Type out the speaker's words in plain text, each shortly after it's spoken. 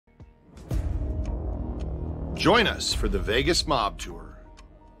Join us for the Vegas Mob Tour.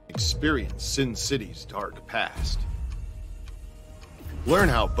 Experience Sin City's dark past. Learn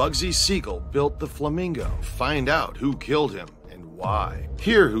how Bugsy Siegel built the Flamingo. Find out who killed him and why.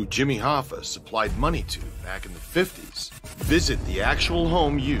 Hear who Jimmy Hoffa supplied money to back in the 50s. Visit the actual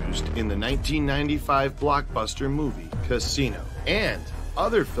home used in the 1995 blockbuster movie Casino. And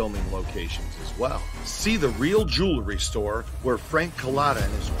other filming locations as well. See the real jewelry store where Frank Glitta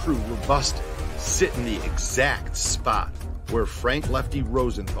and his crew were busted. Sit in the exact spot where Frank Lefty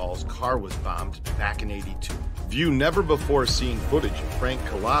Rosenthal's car was bombed back in '82. View never-before-seen footage of Frank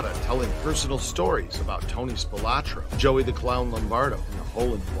Glitta telling personal stories about Tony Spilotro, Joey the Clown Lombardo, and the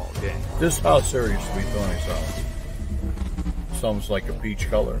Hole-in-the-Wall Gang. This house here used to be Tony's house. Sounds like a peach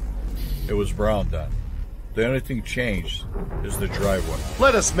color. It was brown then. The only thing changed is the driveway.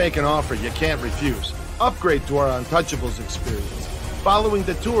 Let us make an offer you can't refuse. Upgrade to our Untouchables experience. Following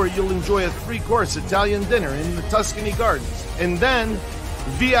the tour, you'll enjoy a 3-course Italian dinner in the Tuscany Gardens. And then,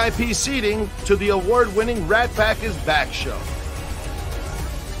 VIP seating to the award-winning Rat Pack is Back show.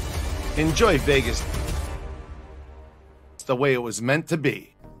 Enjoy Vegas. It's the way it was meant to be.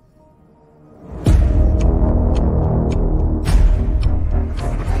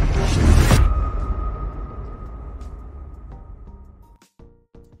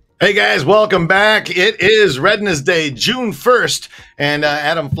 Hey guys, welcome back. It is Rednesday, June 1st, and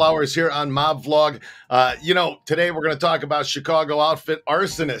Adam Flowers here on Mob Vlog. Today we're going to talk about Chicago outfit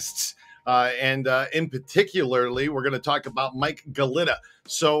arsonists, and in particularly, we're going to talk about Mike Glitta.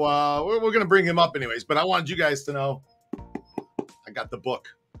 So we're going to bring him up anyways, but I wanted you guys to know I got the book.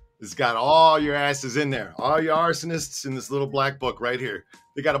 It's got all your asses in there, all your arsonists in this little black book right here.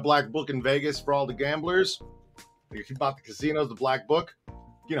 They got a black book in Vegas for all the gamblers. About the casinos, the black book.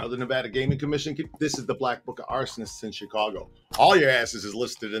 You know, the Nevada Gaming Commission. This is the Black Book of Arsonists in Chicago. All your asses is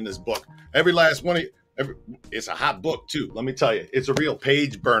listed in this book. Every last one of you. It's a hot book, too. Let me tell you. It's a real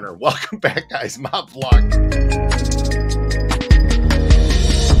page burner. Welcome back, guys. Mob Vlog.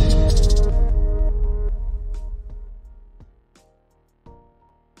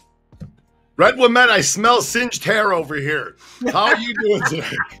 Red Wemette, I smell singed hair over here. How are you doing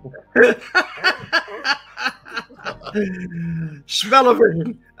today? Smell of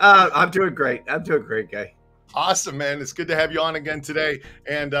it. I'm doing great. I'm doing great, guy. Awesome, man. It's good to have you on again today.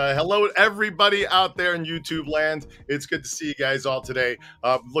 And hello to everybody out there in YouTube land. It's good to see you guys all today.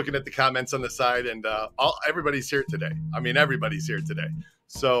 Looking at the comments on the side, and everybody's here today. I mean, everybody's here today.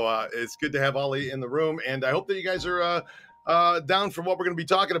 So it's good to have all of you in the room. And I hope that you guys are down for what we're going to be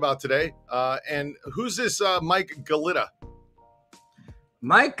talking about today. And who's this Mike Glitta?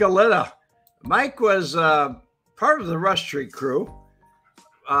 Mike Glitta. Mike was part of the Rush Street crew.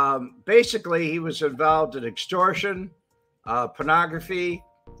 Basically, he was involved in extortion, pornography.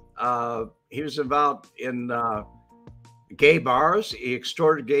 He was involved in gay bars. He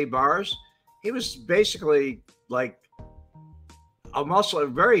extorted gay bars. He was basically like a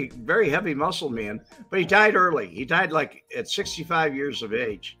very, very heavy muscle man, but he died early. He died like at 65 years of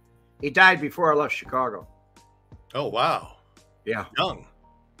age. He died before I left Chicago. Oh, wow. Yeah. Young.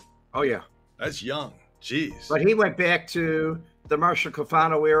 Oh, yeah. That's young. Jeez. But he went back to the Marshall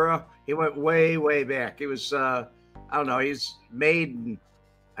Cofano era. He went way, way back. He was, I don't know, he's made,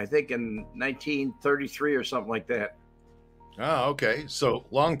 I think, in 1933 or something like that. Oh, okay. So,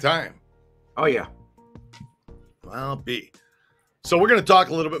 long time. Oh, yeah. Well, B. So, we're going to talk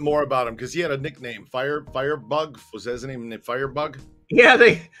a little bit more about him because he had a nickname. Firebug. Was that his name? Firebug? Yeah,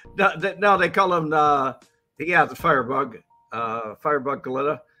 they call him, the Firebug. Firebug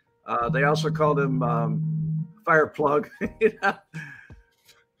Glitta. They also called him Fireplug.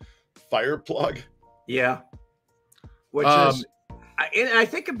 Fireplug? Yeah. Which is, I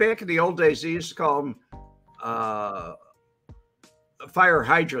think back in the old days, they used to call them fire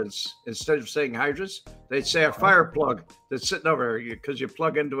hydrants. Instead of saying hydrants, they'd say a fire plug that's sitting over here because you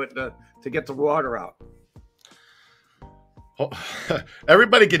plug into it to get the water out. Oh,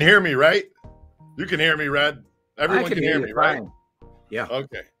 everybody can hear me, right? You can hear me, Red. Everyone can hear me, right? Yeah.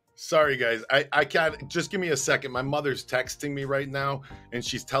 Okay. Sorry, guys. I can't. Just give me a second. My mother's texting me right now, and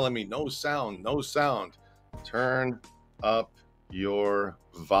she's telling me no sound, no sound. Turn up your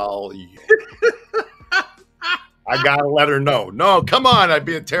volume. I gotta let her know. No, come on. I'd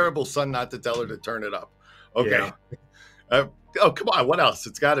be a terrible son not to tell her to turn it up. Okay. Yeah. Oh, come on. What else?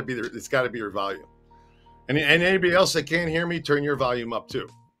 It's got to be. It's got to be your volume. And anybody else that can't hear me, turn your volume up too.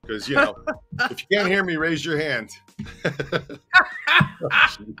 Because, you know, if you can't hear me, raise your hand.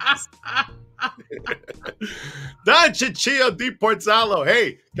 Don Ciccio Di Porzalo.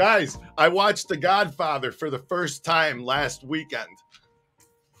 Hey, guys, I watched The Godfather for the first time last weekend.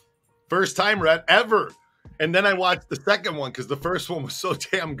 First time, Red, ever. And then I watched the second one because the first one was so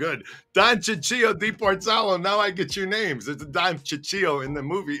damn good. Don Ciccio di Porzalo. Now I get your names. It's Don Ciccio in the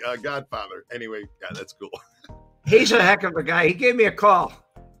movie Godfather. Anyway, yeah, that's cool. He's a heck of a guy. He gave me a call,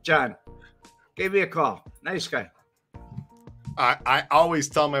 John. Gave me a call. Nice guy. I always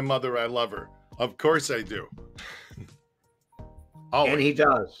tell my mother I love her. Of course I do. And he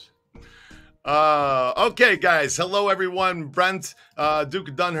does. Okay, guys. Hello, everyone. Brent, Duke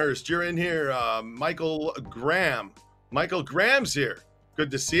of Dunhurst, you're in here. Michael Graham. Michael Graham's here.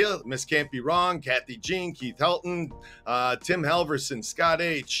 Good to see you. Miss Can't Be Wrong. Kathy Jean, Keith Helton, Tim Halverson, Scott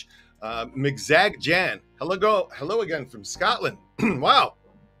H, McZag Jan. Hello again from Scotland. Wow.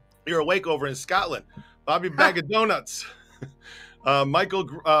 You're awake over in Scotland. Bobby Bag of Donuts. Michael,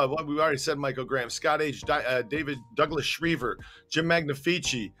 we already said Michael Graham, Scott H, David Douglas Schriever, Jim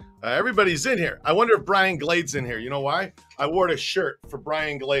Magnifici. Everybody's in here. I wonder if Brian Glade's in here. You know why? I wore the shirt for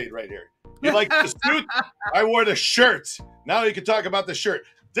Brian Glade right here. You like the suit? I wore the shirt. Now you can talk about the shirt.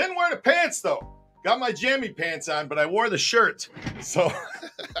 Didn't wear the pants, though. Got my jammy pants on, but I wore the shirt. So,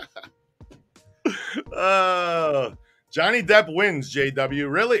 Johnny Depp wins,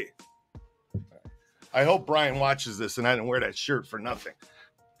 JW. Really? I hope Brian watches this and I didn't wear that shirt for nothing.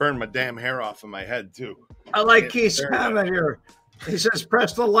 Burned my damn hair off of my head, too. I like Keith's comment here. He says,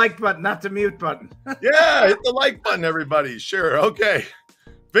 press the like button, not the mute button. Yeah, hit the like button, everybody. Sure, okay.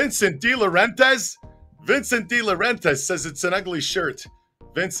 Vincent De Laurentiis. Vincent De Laurentiis says it's an ugly shirt.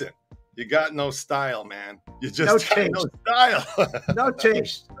 Vincent, you got no style, man. You just got no style. No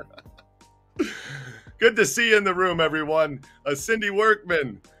taste. Good to see you in the room, everyone. Cindy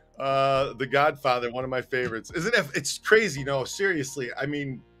Workman, The Godfather, one of my favorites. Isn't it? It's crazy. No, seriously. I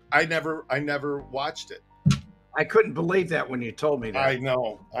mean, I never watched it. I couldn't believe that when you told me that. I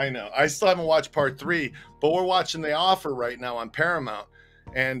know. I still haven't watched part 3, but we're watching The Offer right now on Paramount,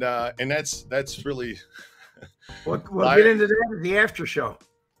 and that's really. We'll get into that in the after show.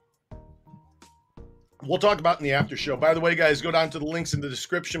 We'll talk about in the after show. By the way, guys, go down to the links in the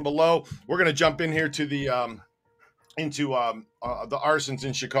description below. We're gonna jump in here to the into the arsons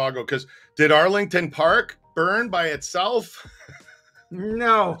in Chicago, because did Arlington Park burn by itself?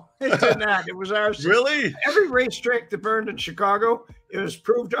 No, it did not. It was arson. Really? Every racetrack that burned in Chicago, it was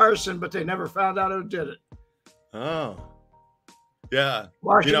proved arson, but they never found out who did it. Oh, yeah.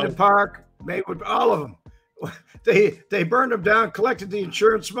 Washington Park, Maywood, all of them. They burned them down, collected the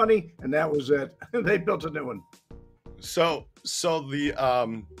insurance money, and that was it. They built a new one. So the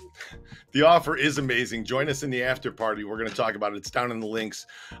offer is amazing. Join us in the after party. We're going to talk about it. It's down in the links.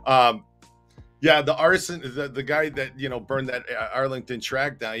 Yeah, the arson, the guy that, burned that Arlington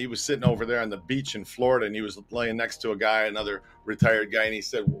track down, he was sitting over there on the beach in Florida, and he was laying next to a guy, another retired guy, and he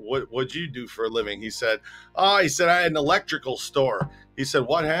said, what'd you do for a living? He said, I had an electrical store. He said,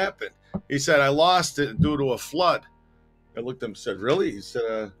 what happened? He said, I lost it due to a flood. I looked at him and said, really? He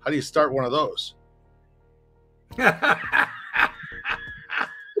said, how do you start one of those?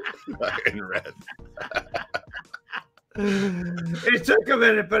 In red. It took a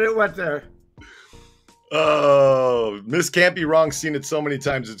minute, but it went there. Oh, Miss Can't Be Wrong. Seen it so many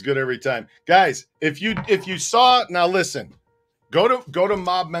times. It's good every time. Guys, if you saw, now listen, go to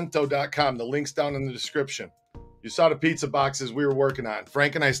mobmento.com. The link's down in the description. You saw the pizza boxes we were working on.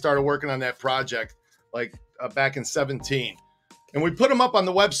 Frank and I started working on that project like back in 2017. And we put them up on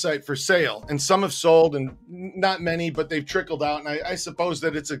the website for sale. And some have sold, and not many, but they've trickled out. And I suppose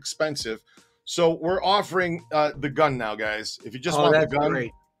that it's expensive. So we're offering the gun now, guys. If you just want the gun,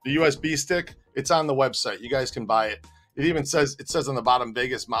 the USB stick, it's on the website. You guys can buy it. It even says on the bottom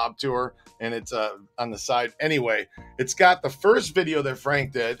Vegas Mob Tour, and it's on the side. Anyway, it's got the first video that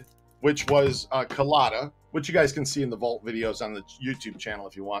Frank did, which was Colada, which you guys can see in the Vault videos on the YouTube channel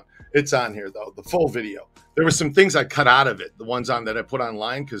if you want. It's on here, though, the full video. There were some things I cut out of it, the ones that I put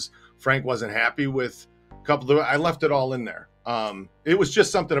online, because Frank wasn't happy with a couple of I left it all in there. It was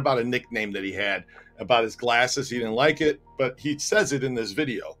just something about a nickname that he had, about his glasses. He didn't like it, but he says it in this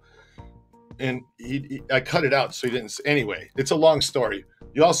video. And I cut it out, so he didn't. Anyway, it's a long story.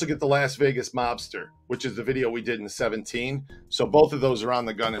 You also get the Las Vegas Mobster, which is the video we did in 2017. So both of those are on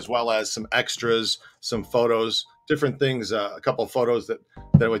the gun, as well as some extras, some photos, different things, a couple of photos that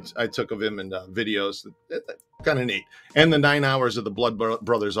I took of him and videos. Kind of neat. And the 9 hours of the Blood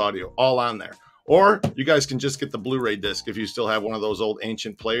Brothers audio, all on there. Or you guys can just get the Blu-ray disc if you still have one of those old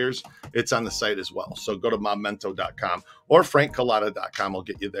ancient players. It's on the site as well. So go to mobmento.com or frankcolada.com will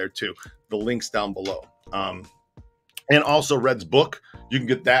get you there too. The link's down below. And also Red's book, you can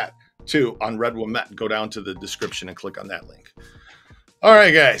get that too on Red Wemette. Go down to the description and click on that link. All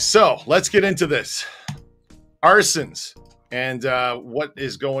right, guys. So let's get into this. Arsons and what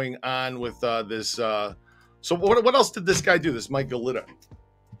is going on with this So what else did this guy do? This Mike Glitta.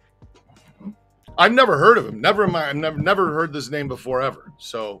 I've never heard of him. Never in my, I've never heard this name before ever.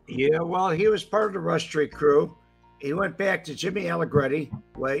 So yeah, well, he was part of the Rush Street crew. He went back to Jimmy Allegretti,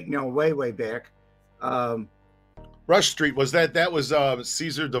 way back. Rush Street, was that was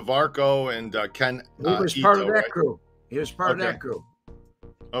Caesar DiVarco and Ken. He was part of that right? crew. He was part of that crew.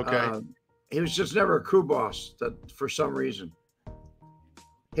 Okay. He was just never a crew boss for some reason.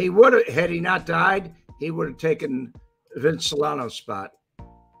 He would have, had he not died, he would have taken Vince Solano's spot.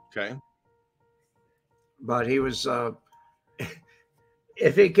 Okay. But he was,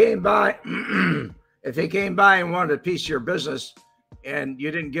 if he came by, if he came by and wanted a piece of your business and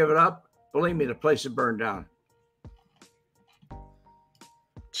you didn't give it up, believe me, the place would burn down.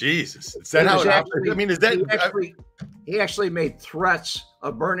 Jesus. Is that how it happens? I mean, is that... He actually made threats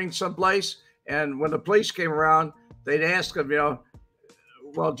of burning someplace. And when the police came around, they'd ask him,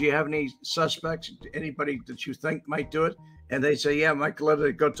 well, do you have any suspects, anybody that you think might do it? And they say, yeah, Mike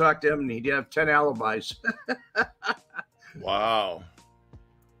Glitta, go talk to him. And he'd have 10 alibis. Wow.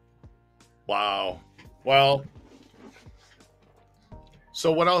 Wow. Well,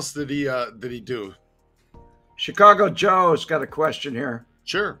 so what else did he do? Chicago Joe's got a question here.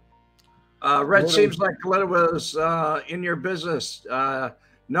 Sure. Red, seems like Glitta was in your business.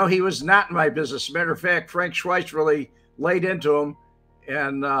 No, he was not in my business. Matter of fact, Frank Schweitz really laid into him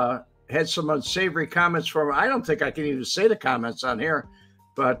and had some unsavory comments from him. I don't think I can even say the comments on here,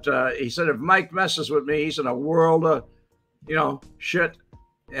 but he said if Mike messes with me, he's in a world of, shit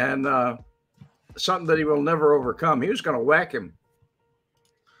and something that he will never overcome. He was going to whack him.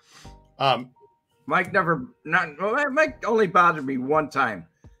 Mike Mike only bothered me one time,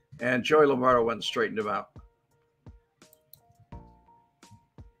 and Joey Lombardo went and straightened him out.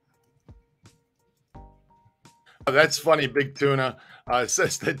 Oh, that's funny. Big Tuna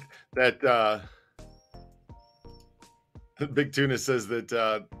says that Big Tuna says that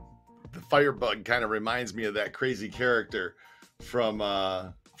the Firebug kind of reminds me of that crazy character from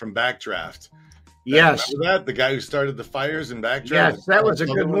Backdraft. Yes, that the guy who started the fires in Backdraft. Yes, that was a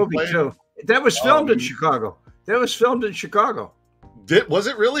good movie too. That was filmed in Chicago. Was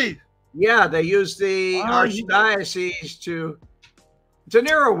it really? Yeah, they used the archdiocese to. De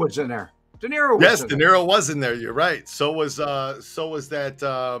Niro was in there. De Niro was in there. You're right. So was that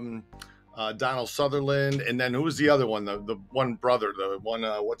Donald Sutherland, and then who was the other one? The one brother, the one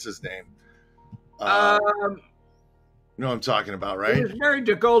what's his name? You know what I'm talking about, right? He was married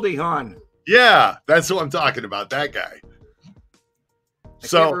to Goldie Hawn. Yeah, that's who I'm talking about. That guy. I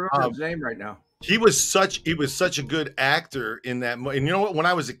can't remember his name right now. He was such a good actor in that movie. And you know what? When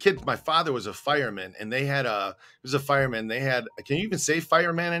I was a kid, my father was a fireman, and he was a fireman. They had, can you even say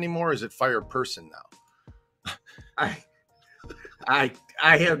fireman anymore? Or is it fire person now? I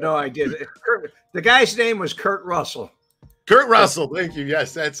have no idea. The guy's name was Kurt Russell. Kurt Russell, thank you.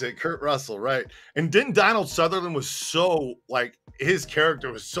 Yes, that's it. Kurt Russell, right. And didn't Donald Sutherland was so, like, his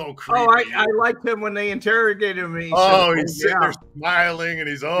character was so creepy. Oh, I liked him when they interrogated him. He's sitting there smiling, and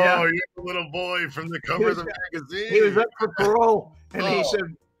he's, you're the little boy from the cover of the magazine. He was up for parole, and he said,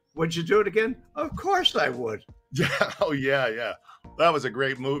 would you do it again? Of course I would. Yeah. Oh, yeah. That was a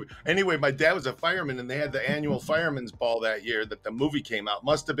great movie. Anyway, my dad was a fireman, and they had the annual Fireman's Ball that year that the movie came out.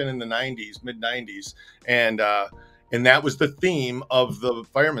 Must have been in the 90s, mid-90s. And that was the theme of the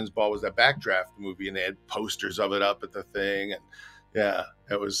Fireman's Ball, was that Backdraft movie, and they had posters of it up at the thing. And yeah,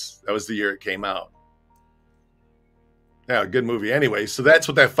 that was the year it came out. Yeah, good movie. Anyway, so that's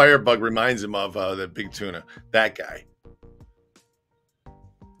what that Firebug reminds him of, that Big Tuna, that guy.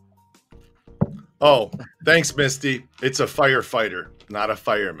 Oh, thanks, Misty. It's a firefighter, not a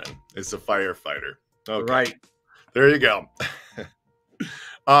fireman. It's a firefighter. Okay. Right. There you go.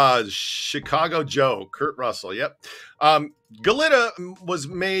 Chicago Joe, Kurt Russell. Yep. Glitta was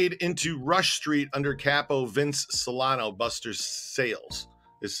made into Rush Street under capo Vince Solano. Buster Sales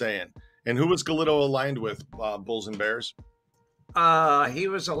is saying. And who was Glitta aligned with? Bulls and Bears? He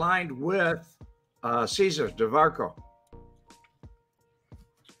was aligned with Caesar DiVarco.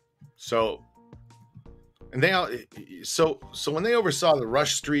 So, and so when they oversaw the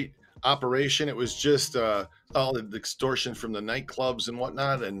Rush Street operation, it was just all the extortion from the nightclubs and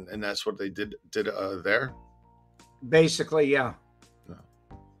whatnot, and that's what they did there. Basically, yeah. No.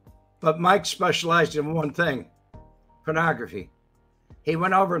 But Mike specialized in one thing: pornography. He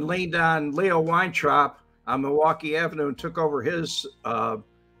went over and leaned on Leo Weintraub on Milwaukee Avenue and took over his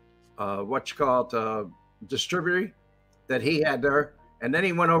distributor that he had there, and then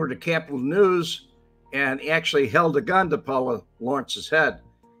he went over to Capital News and actually held a gun to Paula Lawrence's head.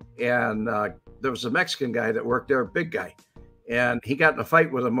 And there was a Mexican guy that worked there, a big guy, and he got in a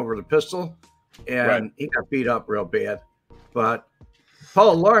fight with him over the pistol. and he got beat up real bad. But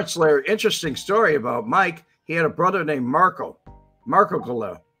Paul Lawrence Lair, interesting story about Mike. He had a brother named Marco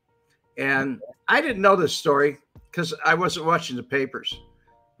Glitta. And I didn't know this story because I wasn't watching the papers.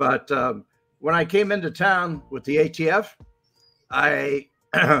 But when I came into town with the ATF, I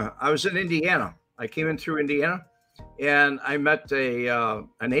was in Indiana. I came in through Indiana, and I met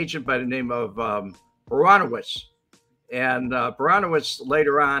an agent by the name of Baranowitz. And Baranowitz,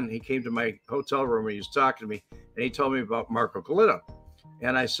 later on, he came to my hotel room and he was talking to me, and he told me about Marco Glitta.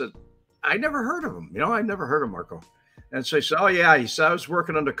 And I said, I never heard of him. I never heard of Marco. And so he said, oh, yeah. He said, I was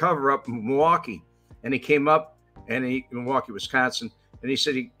working undercover up in Milwaukee. And he came up, in Milwaukee, Wisconsin. And he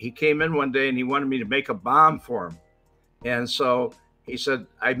said he came in one day and he wanted me to make a bomb for him. And so he said,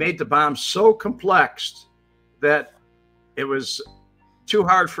 I made the bomb so complex that it was too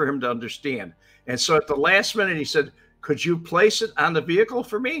hard for him to understand. And so at the last minute, he said, could you place it on the vehicle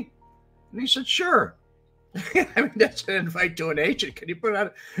for me? And he said, sure. I mean, that's an invite to an agent. Can you put it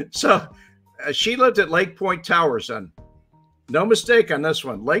on? So she lived at Lake Point Towers. And no mistake on this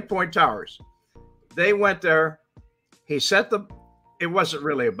one, Lake Point Towers. They went there. He set it wasn't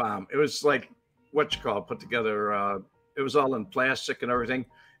really a bomb. It was like, put together. It was all in plastic and everything.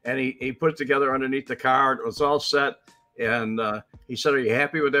 And he put it together underneath the car. It was all set. And he said, are you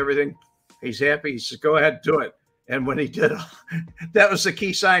happy with everything? He's happy. He said, go ahead, do it. And when he did, that was the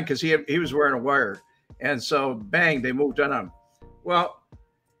key sign because he was wearing a wire. And so, bang, they moved on him. Well,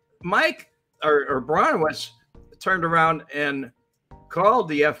 Mike or Bronowitz turned around and called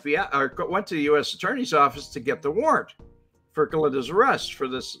the FBI or went to the U.S. Attorney's Office to get the warrant for Glitta's arrest for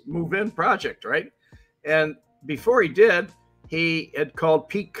this move-in project, right? And before he did, he had called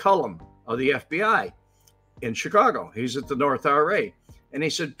Pete Cullum of the FBI in Chicago. He's at the North RA. And he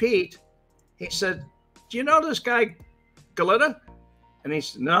said, Pete, he said, do you know this guy Glitta? And he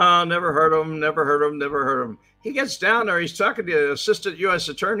said, no, never heard of him. He gets down there, he's talking to the assistant U.S.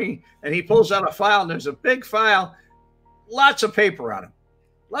 attorney, and he pulls out a file, and there's a big file, lots of paper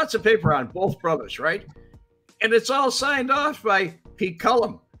on both brothers, right? And it's all signed off by Pete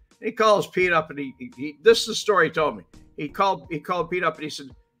Cullum. He calls Pete up, and he this is the story he told me. He called Pete up, and he said,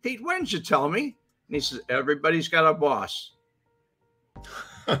 Pete, why didn't you tell me? And he says, everybody's got a boss.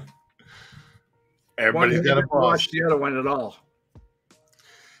 Everybody's got a boss. Watch the other one at all.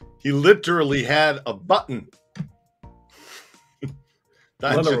 He literally had a button.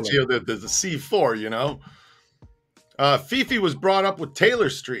 Not just the C4, Fifi was brought up with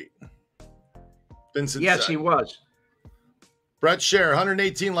Taylor Street. Vincent yes, said. He was. Brett Scher,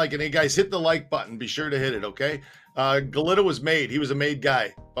 118 liking. Hey, guys, hit the like button. Be sure to hit it, okay? Glitta was made. He was a made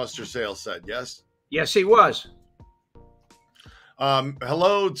guy, Buster Sales said, yes? Yes, he was.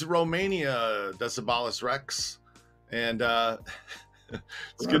 Hello to Romania, Decibalis Rex. And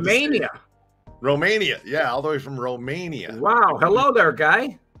it's Romania. Romania. Yeah, all the way from Romania. Wow. Hello there,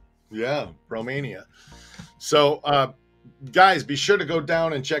 guy. Yeah, Romania. So, guys, be sure to go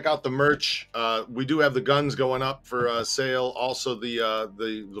down and check out the merch. We do have the guns going up for sale. Also,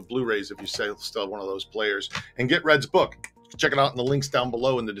 the Blu-rays if you still have one of those players. And get Red's book. Check it out in the links down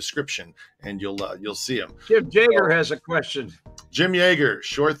below in the description, and you'll see them. Jim Jaeger has a question. Jim Yeager,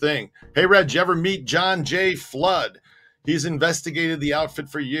 sure thing. Hey, Red, did you ever meet John J. Flood? He's investigated the outfit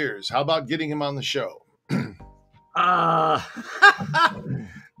for years. How about getting him on the show? John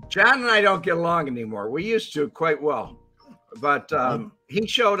and I don't get along anymore. We used to quite well. But he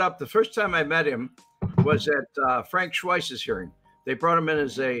showed up. The first time I met him was at Frank Schweiss's hearing. They brought him in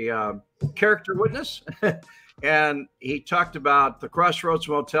as a character witness. And he talked about the Crossroads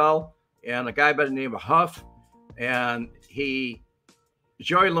Motel and a guy by the name of Huff. And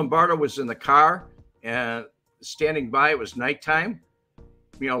Joey Lombardo was in the car and standing by. It was nighttime,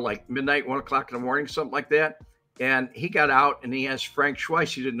 like midnight, 1 o'clock in the morning, something like that. And he got out and he asked Frank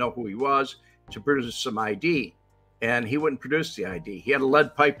Schweiss, he didn't know who he was, to produce some ID. And he wouldn't produce the ID. He had a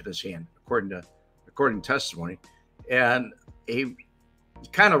lead pipe in his hand, according to testimony. And he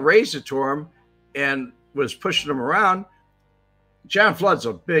kind of raised it to him and was pushing him around. John Flood's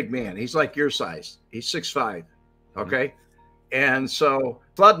a big man. He's like your size. He's 6'5". Okay. And so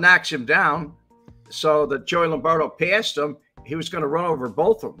Flood knocks him down so that Joey Lombardo passed him. He was going to run over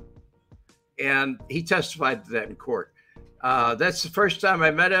both of them. And he testified to that in court. That's the first time I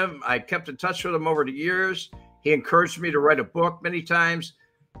met him. I kept in touch with him over the years. He encouraged me to write a book many times.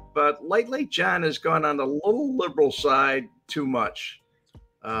 But lately, John has gone on the little liberal side too much.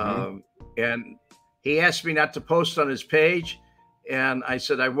 And he asked me not to post on his page. And I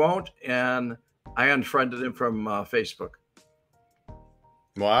said, I won't. And I unfriended him from Facebook.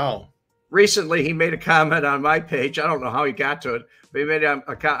 Wow. recently he made a comment on my page. I don't know how he got to it, but he made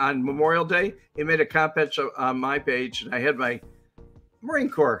on Memorial Day. He made a comment on my page, and I had my Marine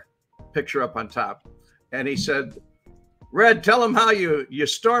Corps picture up on top, and he said, "Red, tell him how you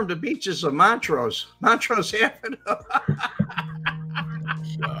stormed the beaches of Montrose. Montrose happened."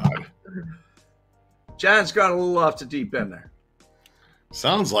 God. John's gone a little off the deep end there.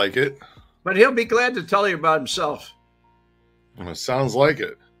 Sounds like it. But he'll be glad to tell you about himself. Well, sounds like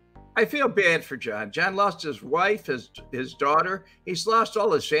it. I feel bad for John. John lost his wife, his daughter. He's lost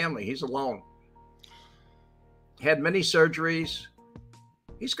all his family. He's alone. Had many surgeries.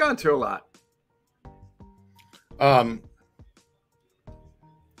 He's gone through a lot.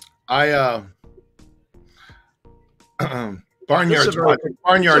 Barnyard's watching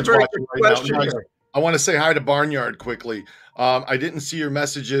right now. Here. I want to say hi to Barnyard quickly. I didn't see your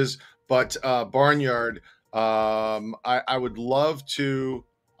messages, but Barnyard, I would love to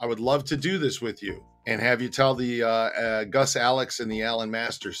do this with you and have you tell the Gus Alex and the Alan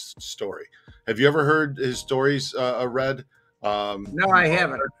Masters story. Have you ever heard his stories, Red? No, I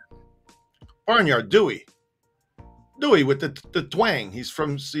haven't. Barnyard, Dewey with the twang. He's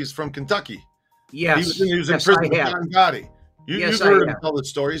from Kentucky. Yes, he was in prison with John Gotti. You've heard him tell the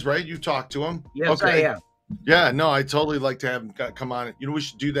stories, right? You talked to him. Yes, okay. I have. Yeah, no, I totally like to have him come on. You know, we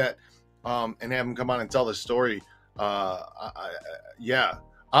should do that and have him come on and tell the story. Yeah,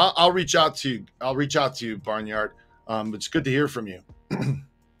 I'll reach out to you. I'll reach out to you, Barnyard. It's good to hear from you.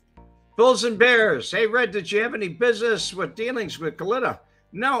 Bulls and Bears. Hey, Red, did you have any business with dealings with Glitta?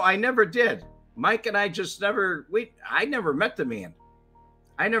 No, I never did. Mike and I just never. I never met the man.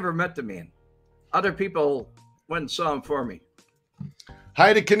 Other people went and saw him for me.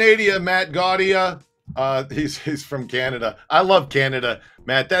 Hi to Canada, Matt Gaudia. He's from Canada. I love Canada,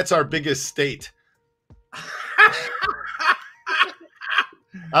 Matt. That's our biggest state.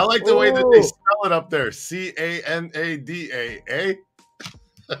 I like the way that they spell it up there. Canada, eh?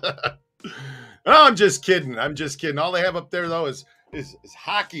 No, I'm just kidding. All they have up there though is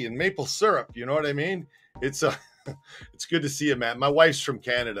hockey and maple syrup. You know what I mean? It's it's good to see you, Matt. My wife's from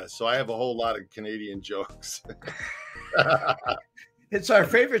Canada, so I have a whole lot of Canadian jokes. It's our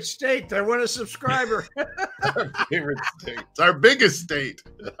favorite state. They want a subscriber. Our favorite state. It's our biggest state.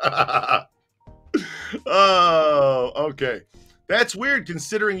 Oh, okay. That's weird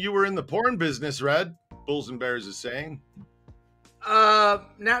considering you were in the porn business, Red. Bulls and Bears is saying.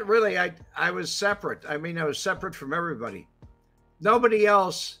 Not really. I was separate. I mean, I was separate from everybody. Nobody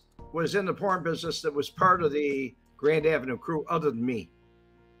else was in the porn business that was part of the Grand Avenue crew other than me.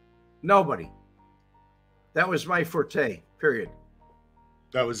 Nobody. That was my forte, period.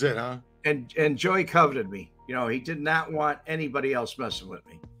 That was it, huh? And Joey coveted me. You know, he did not want anybody else messing with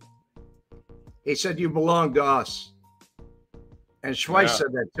me. He said, "You belong to us." And Schweiss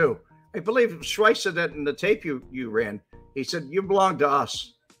said that too. I believe Schweiss said that in the tape you ran. He said, "You belong to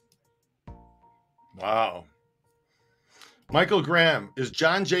us." Wow. Michael Graham, is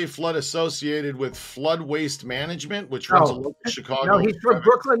John J. Flood associated with Flood Waste Management, which runs a local Chicago? No, he's from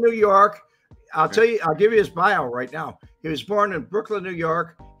Brooklyn, New York. I'll tell you, I'll give you his bio right now. He was born in Brooklyn, New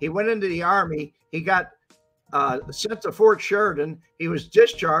York. He went into the Army. He got sent to Fort Sheridan. He was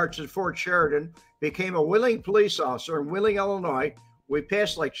discharged at Fort Sheridan, became a Wheeling police officer in Wheeling, Illinois. We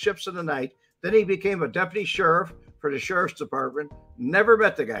passed like ships in the night. Then he became a deputy sheriff for the sheriff's department. Never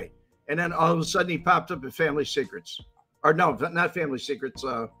met the guy. And then all of a sudden he popped up in Family Secrets. Or no, not Family Secrets,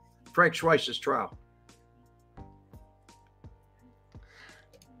 Frank Schweiss's trial.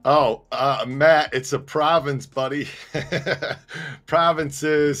 Oh, Matt, it's a province, buddy.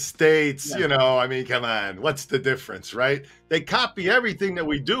 Provinces, states, you know, I mean, come on. What's the difference, right? They copy everything that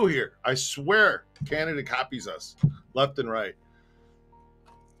we do here. I swear, Canada copies us left and right.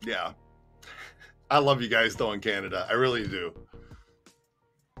 Yeah. I love you guys, though, in Canada. I really do.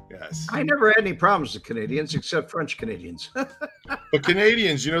 Yes. I never had any problems with Canadians except French Canadians. But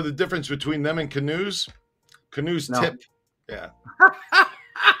Canadians, you know the difference between them and canoes? Canoes tip. Yeah.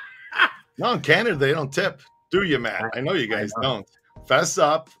 No, in Canada, they don't tip. Do you, Matt? I know you guys don't. Fess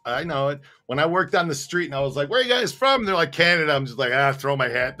up. I know it. When I worked on the street and I was like, "Where are you guys from?" They're like, "Canada." I'm just like, throw my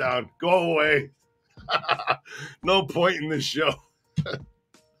hat down. Go away. No point in this show.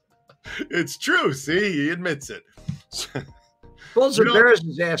 It's true. See, he admits it. Bulls and Bears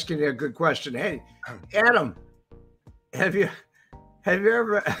is asking you a good question. Hey, Adam, have you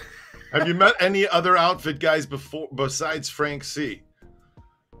ever have you met any other outfit guys before besides Frank C?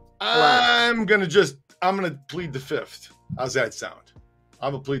 I'm gonna plead the fifth. How's that sound?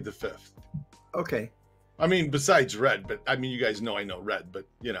 I'm gonna plead the fifth. Okay. I mean, besides Red, but I mean, you guys know I know Red, but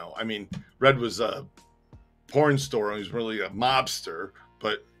you know, I mean, Red was a porn store and he's really a mobster,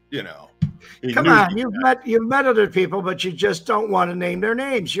 but you know, Come on, you've met other people, but you just don't want to name their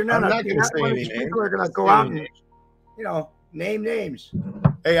names. You're not one of these people are going to go out and, you know, name names.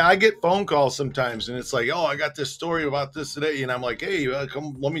 Hey, I get phone calls sometimes, and it's like, oh, I got this story about this today, and I'm like, hey,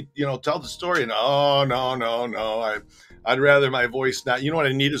 come, let me, you know, tell the story. And oh, no, I'd rather my voice not. You know what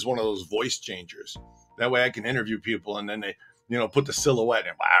I need is one of those voice changers. That way I can interview people, and then they, you know, put the silhouette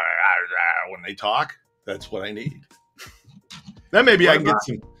and when they talk. That's what I need. Then maybe I can get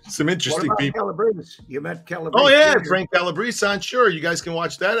some interesting people. Calabrese? You met Calabrese? Oh yeah, Frank Calabrese on. Sure, you guys can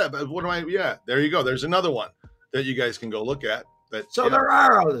watch that. What am I? Yeah, there you go. There's another one that you guys can go look at. So there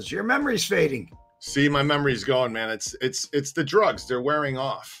are others. Your memory's fading. See, my memory's going, man. It's the drugs. They're wearing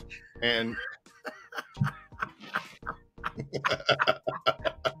off. And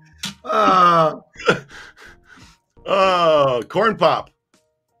oh, corn pop.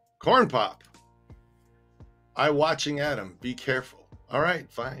 I watching Adam. Be careful. All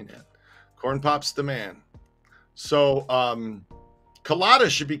right, fine. Yeah. Corn pop's the man. So, Collada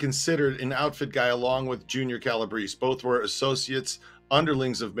should be considered an outfit guy along with Junior Calabrese. Both were associates,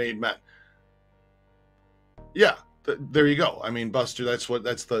 underlings of Made Men. Yeah, there you go. I mean, Buster, that's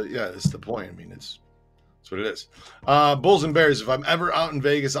the point. I mean, that's what it is. Bulls and Bears. If I'm ever out in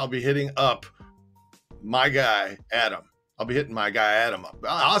Vegas, I'll be hitting up my guy, Adam. I'll be hitting my guy, Adam, up.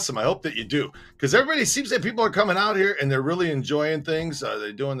 Awesome. I hope that you do. Because everybody seems that people are coming out here and they're really enjoying things.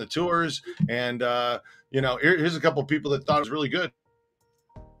 They're doing the tours. And, you know, here's a couple of people that thought it was really good.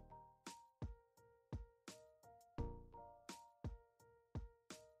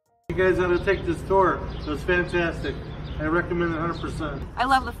 You guys ought to take this tour. It was fantastic. I recommend it 100%. I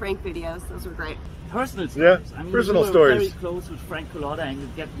love the Frank videos. Those were great. Personal stories. Yeah, I mean, personal you stories. Very close with Frank Glitta, and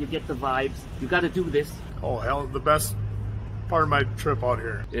you get the vibes. You got to do this. Oh hell, the best part of my trip out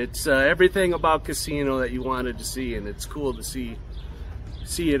here. It's everything about casino that you wanted to see, and it's cool to see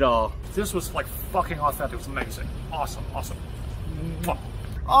it all. This was like fucking authentic. It was amazing. Awesome. Mwah.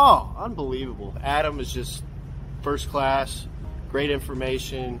 Oh, unbelievable. Adam is just first class, great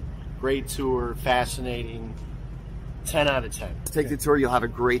information, great tour, fascinating. 10 out of 10. Take the tour, you'll have a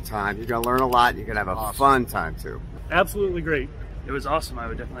great time. You're going to learn a lot. You're going to have a fun time too. Absolutely great. It was awesome. I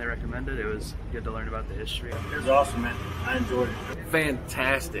would definitely recommend it. It was good to learn about the history. It was awesome, man. I enjoyed it.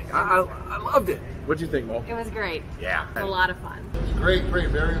 Fantastic. I loved it. What'd you think, Mo? It was great. Yeah. It was a lot of fun. Great,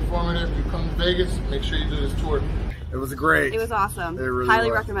 very informative. You come to Vegas, make sure you do this tour. It was great. It was awesome. It really Highly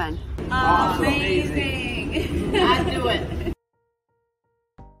was. recommend. Amazing. I'd do it.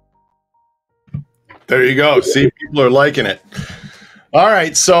 There you go. See, people are liking it. All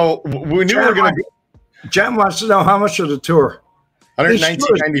right, so we knew we were going to. Jen wants to know how much of the tour.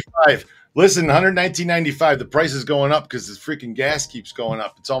 $119.95. Listen, $119.95. The price is going up because the freaking gas keeps going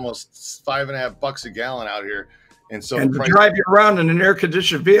up. It's almost $5.50 a gallon out here, and so and to drive you around in an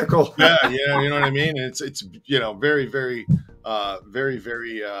air-conditioned vehicle. Yeah, you know what I mean. And it's you know very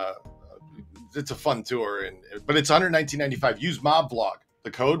it's a fun tour, but it's $119.95. Use Mob Vlog,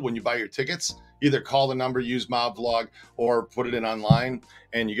 the code when you buy your tickets. Either call the number, use Mob Vlog, or put it in online,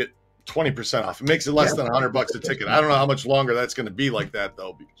 and you get 20% off. It makes it less than $100 a ticket. I don't know how much longer that's going to be like that,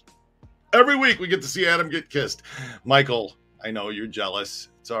 though, because every week we get to see Adam get kissed. Michael, I know you're jealous.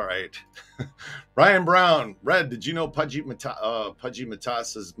 It's all right. Ryan Brown, Red, did you know Pudgy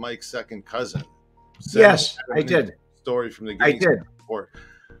Matas is Mike's second cousin? Yes, I did. Story from the I did. Report.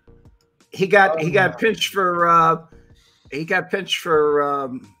 He got pinched for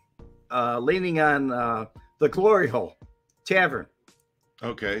leaning on the Glory Hole Tavern.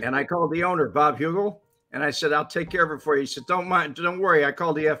 Okay. And I called the owner, Bob Hugel, and I said, I'll take care of it for you. He said, don't worry. I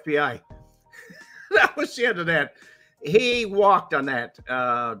called the FBI. That was the end of that. He walked on that.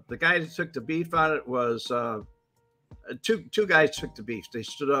 The guy that took the beef on it was two guys took the beef. They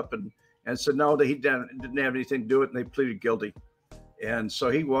stood up and said, no, that he didn't have anything to do with it, and they pleaded guilty. And so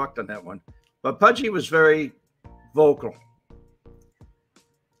he walked on that one. But Pudgy was very vocal.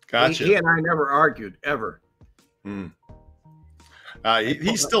 Gotcha. He and I never argued, ever.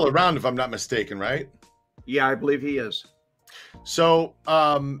 He's still around, if I'm not mistaken, right? Yeah, I believe he is. So,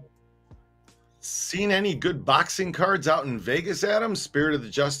 seen any good boxing cards out in Vegas, Adam? Spirit of the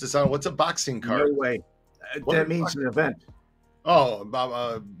Justice on what's a boxing card? No way. That means an event. Oh,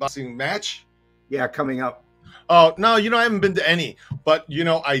 boxing match? Yeah, coming up. Oh, no, I haven't been to any, but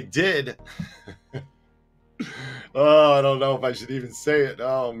I did. Oh, I don't know if I should even say it.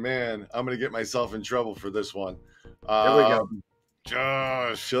 Oh man, I'm gonna get myself in trouble for this one. There we go.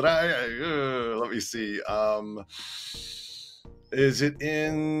 Should I? Let me see. Is it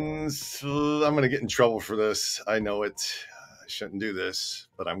in? I'm gonna get in trouble for this. I know it. I shouldn't do this,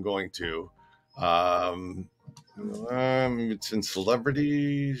 but I'm going to. It's in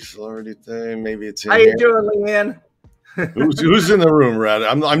celebrity thing. Maybe it's in How you doing, Leanne? who's in the room, Red?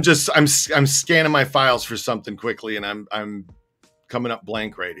 I'm scanning my files for something quickly, and I'm coming up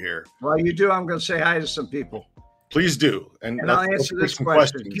blank right here. While you do, I'm going to say hi to some people. Please do, and I'll answer this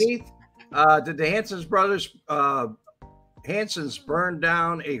question. Keith, did the Hanson's brothers Hanson's burn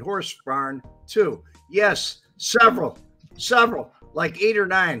down a horse barn too? Yes, several, like 8 or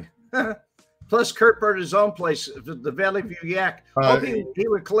 9. Plus, Kurt burned his own place, the Valley View Yak. Hoping he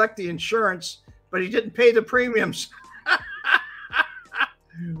would collect the insurance, but he didn't pay the premiums.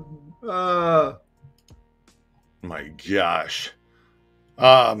 My gosh.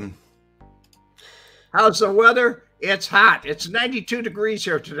 How's the weather? It's hot. It's 92 degrees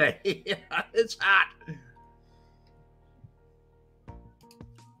here today. It's hot.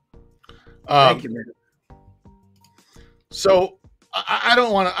 Thank you, man. So I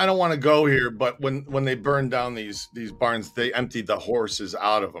don't want to go here, but when they burned down these barns, they emptied the horses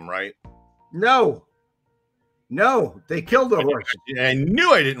out of them, right? No, they killed the horse. I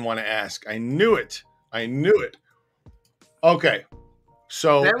knew I didn't want to ask. I knew it. Okay,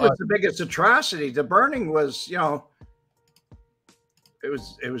 so that was the biggest atrocity. The burning was,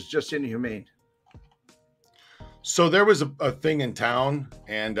 it was just inhumane. So there was a thing in town,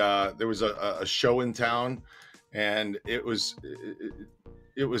 and there was a show in town, and it was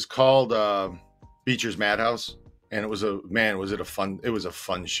called Beecher's Madhouse, and it was a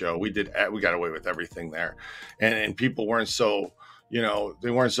fun show. We got away with everything there, and people weren't so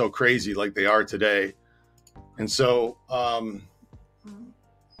they weren't so crazy like they are today, and so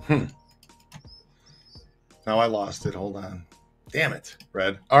now I lost it. Hold on. Damn it,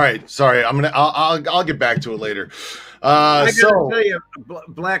 Red. All right, sorry. I'll get back to it later. I gotta tell you,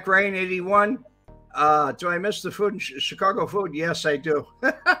 Black Rain 81. Do I miss the food in Chicago food? Yes, I do.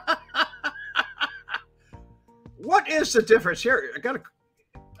 What is the difference here? I got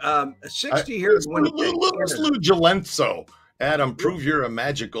a 60 here. Let's Lou Gilenzo. Adam, prove you're a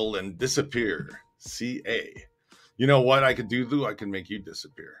magical and disappear. CA. You know what I could do, Lou? I could make you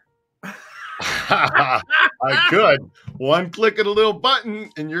disappear. I could. One click of a little button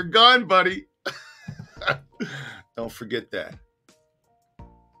and you're gone, buddy. Don't forget that.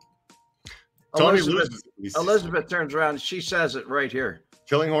 Elizabeth turns around and she says it right here.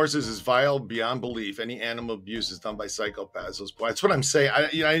 Killing horses is vile beyond belief. Any animal abuse is done by psychopaths. That's what I'm saying. I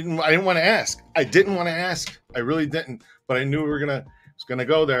didn't want to ask. I didn't want to ask. I really didn't. But I knew it was gonna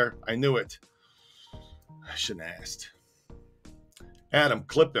go there. I knew it. I shouldn't have asked. Adam,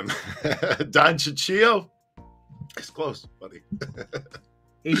 clip him. Don Ciccio. It's close, buddy.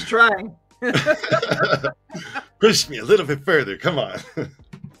 He's trying. Push me a little bit further. Come on.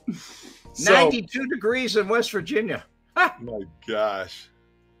 92 degrees in West Virginia. My gosh.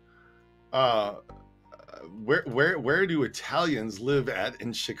 Where do Italians live at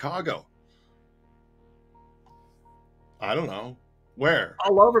in Chicago? I don't know. Where?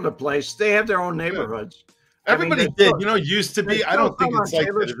 All over the place. They have their own neighborhoods. Everybody did. Used to be. I don't think it's like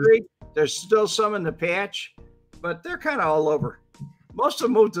Taylor Street. There's still some in the patch, but they're kind of all over. Most of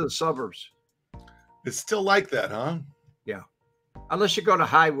them moved to the suburbs. It's still like that, huh? Yeah. Unless you go to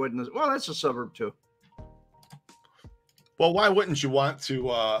Highwood. Well, that's a suburb too. Well, why wouldn't you want to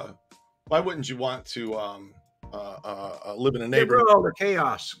live in a neighborhood? All the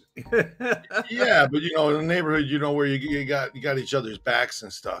chaos. Yeah, but in a neighborhood, where you got each other's backs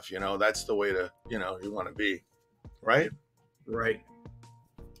and stuff. That's the way to you want to be, right? Right.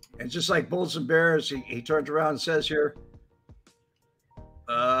 And just like Bulls and Bears, he turns around and says here,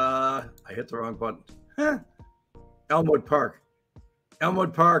 I hit the wrong button. Elmwood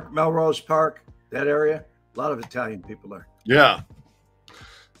Park, Melrose Park, that area. A lot of Italian people there. Yeah.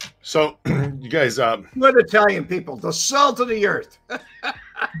 So you guys, good Italian people, the salt of the earth.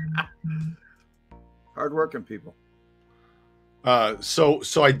 Hardworking people. So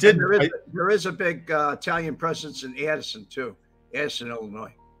I did. There is a big Italian presence in Addison too, Addison,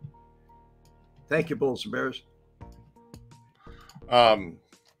 Illinois. Thank you, Bulls and Bears. Now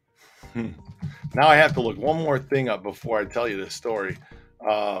I have to look one more thing up before I tell you this story.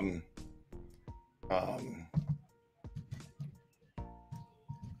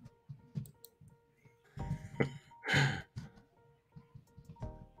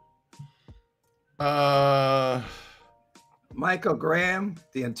 Michael Graham,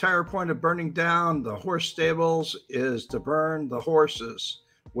 the entire point of burning down the horse stables is to burn the horses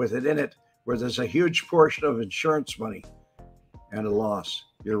with it in it, where there's a huge portion of insurance money and a loss.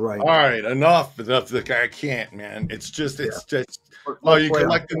 You're right. All right, enough. I can't, man. It's just. Oh, you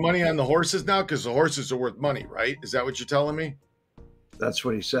collecting money on the horses now because the horses are worth money, right? Is that what you're telling me? That's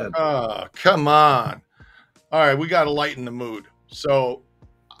what he said. Oh, come on. All right, we got to lighten the mood. So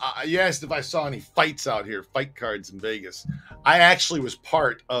you asked if I saw any fights out here, fight cards in Vegas. I actually was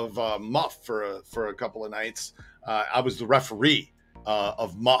part of Muff for a couple of nights. I was the referee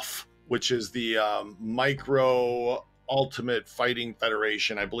of Muff, which is the Micro Ultimate Fighting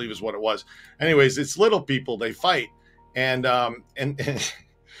Federation, I believe is what it was. Anyways, it's little people, they fight. And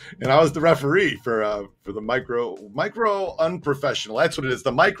I was the referee for the micro unprofessional. That's what it is.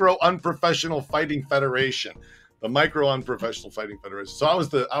 The Micro Unprofessional Fighting Federation. The Micro Unprofessional Fighting Federation. So I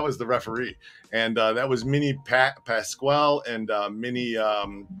was the referee, and that was Mini Pasquale and Mini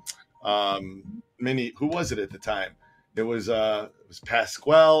who was it at the time? It was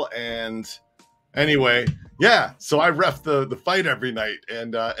Pasquale, and anyway, yeah. So I ref the fight every night,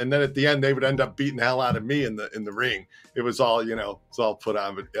 and then at the end they would end up beating the hell out of me in the ring. It was all, you know, it's all put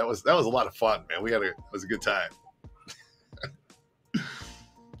on, but that was a lot of fun, man. It was a good time.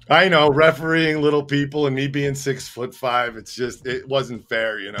 I know, refereeing little people and me being 6'5", it wasn't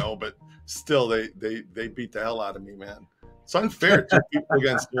fair, you know, but still they beat the hell out of me, man. It's unfair, 2 people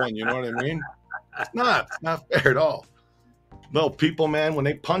against 1, you know what I mean? It's not fair at all. Little people, man, when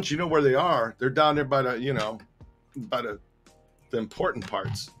they punch, you know where they are. They're down there by the important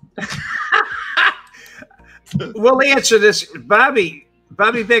parts. We'll answer this. Bobby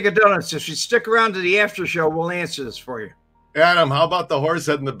Bag of Donuts, if you stick around to the after show, we'll answer this for you. Adam, how about the horse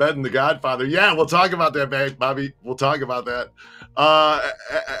head in the bed and the Godfather? Yeah, we'll talk about that, Bobby. We'll talk about that.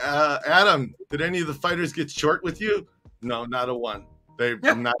 Adam, did any of the fighters get short with you? No, not a one.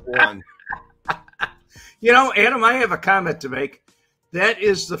 Not one. You know, Adam, I have a comment to make. That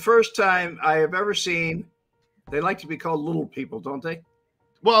is the first time I have ever seen. They like to be called little people, don't they?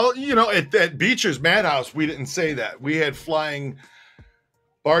 Well, you know, at Beecher's Madhouse, we didn't say that. We had flying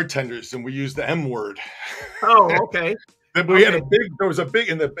bartenders, and we used the M word. Oh, okay. We had there was a big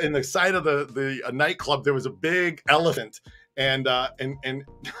in the side of the nightclub. There was a big elephant, and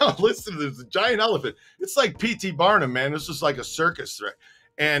listen, there's a giant elephant. It's like P.T. Barnum, man. This was like a circus, right?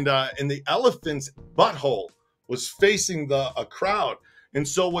 And the elephant's butthole was facing a crowd. And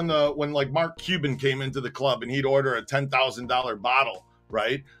so when like Mark Cuban came into the club and he'd order a $10,000 bottle,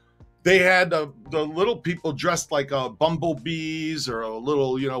 right? They had the little people dressed like bumblebees or a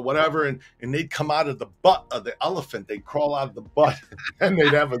little, you know, whatever, and they'd come out of the butt of the elephant. They'd crawl out of the butt, and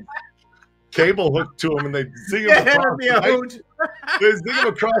they'd have a cable hooked to them, and they'd zing them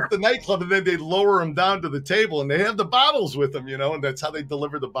across the nightclub, and then they'd lower them down to the table, and they have the bottles with them, you know, and that's how they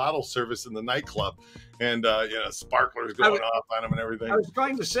deliver the bottle service in the nightclub, and you know, sparklers going off on them and everything. I was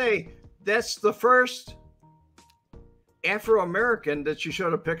trying to say that's the first Afro-American that you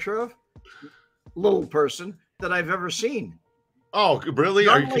showed a picture of, little person, that I've ever seen. Oh, really?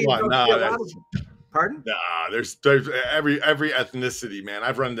 Come on, no. Pardon? Nah, there's every ethnicity, man.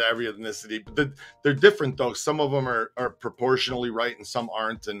 I've run into every ethnicity, but they're different though. Some of them are proportionally right, and some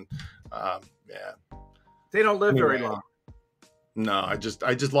aren't. And yeah, they don't live very long. No, I just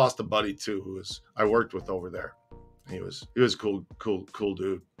lost a buddy too, who I worked with over there. He was a cool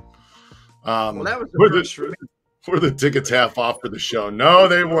dude. Well, that was the first for me. Were the tickets half off for the show? No,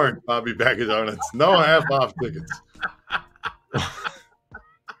 they weren't, Bobby Bag of Donuts. No half off tickets.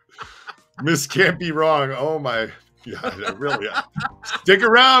 Miss Can't Be Wrong. Oh my God, I really stick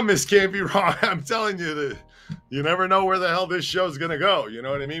around, Miss Can't Be Wrong. I'm telling you, you never know where the hell this show's gonna go. You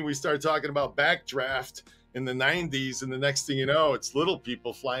know what I mean? We start talking about Backdraft in the 90s, and the next thing you know, it's little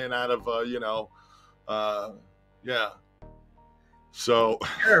people flying out of yeah. So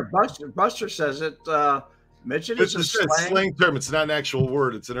sure, Buster says it. Midget is a slang term. It's not an actual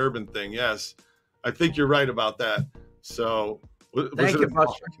word. It's an urban thing. Yes, I think you're right about that. So, thank you,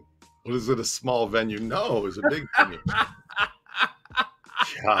 Buster. Was it a small venue? No, it was a big venue.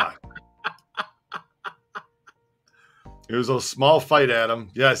 God, it was a small fight,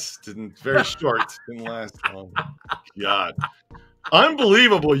 Adam. Yes, very short. Didn't last long. God,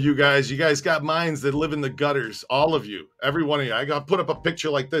 unbelievable, you guys. You guys got minds that live in the gutters. All of you, every one of you. I got put up a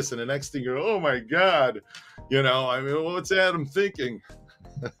picture like this, and the next thing you're, oh my God. You know, I mean, what's Adam thinking?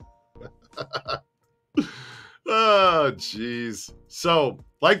 Oh, geez. So,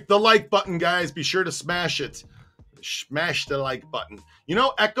 like the like button, guys. Be sure to smash it. Smash the like button. You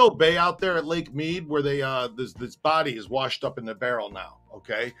know, Echo Bay out there at Lake Mead, where they this body is washed up in the barrel now.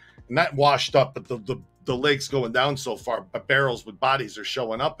 Okay, and not washed up, but the lake's going down so far, but barrels with bodies are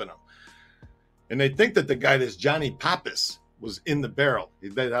showing up in them, and they think that the guy that's Johnny Pappas was in the barrel.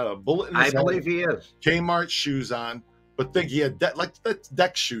 They had a bullet in his head. I believe he is. Kmart shoes on, but think he had that's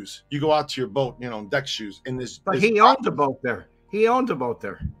deck shoes. You go out to your boat, you know, deck shoes. And but he owned a boat there. He owned a boat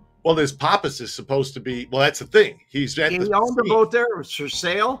there. Well, this Pappas is supposed to be. Well, that's the thing. He owned a boat there. It was for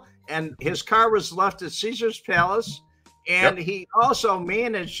sale. and his car was left at Caesar's Palace, and he also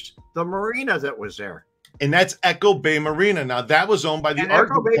managed the marina that was there. And that's Echo Bay Marina. Now, that was owned by the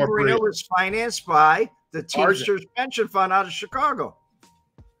Argent Echo Bay Corporation. Marina was financed by the Teamsters Pension Fund out of Chicago.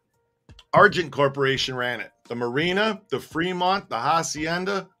 Argent Corporation ran it. The marina, the Fremont, the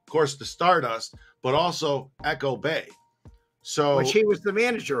Hacienda, of course, the Stardust, but also Echo Bay. So, which he was the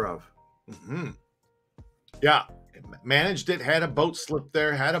manager of. Yeah. Managed it, had a boat slip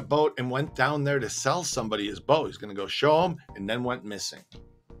there, had a boat, and went down there to sell somebody his boat. He's going to go show him, and then went missing.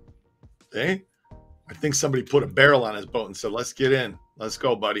 Okay? I think somebody put a barrel on his boat and said, let's get in. Let's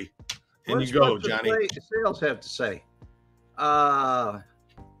go, buddy. In you go, Johnny. What does sales have to say?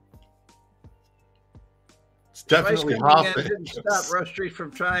 It's definitely Hoffman. Didn't stop Rush Street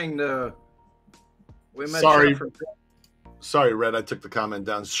from trying to... Sorry, Red, I took the comment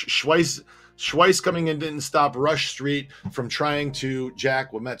down. Schweiss coming in didn't stop Rush Street from trying to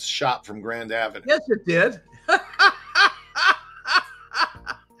jack Wemette's shop from Grand Avenue. Yes, it did.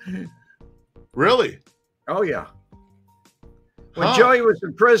 Really? Oh, yeah. When Joey was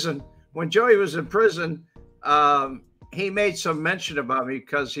in prison, he made some mention about me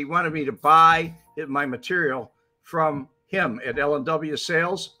because he wanted me to buy my material from him at L&W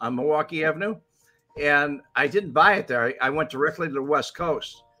Sales on Milwaukee Avenue. And I didn't buy it there. I went directly to the West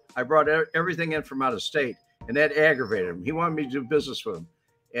Coast. I brought everything in from out of state, and that aggravated him. He wanted me to do business with him.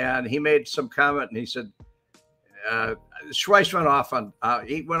 And he made some comment, and he said, Schweiss went off on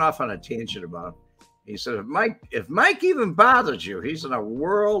a tangent about him. He said, if Mike even bothers you, he's in a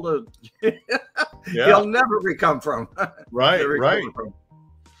world of he'll never recover from. Right.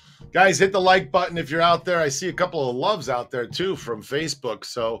 Guys, hit the like button if you're out there. I see a couple of loves out there too from Facebook.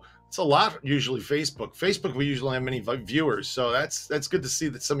 So it's a lot usually Facebook. Facebook, we usually have many viewers. So that's good to see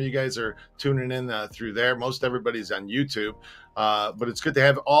that some of you guys are tuning in through there. Most everybody's on YouTube. But it's good to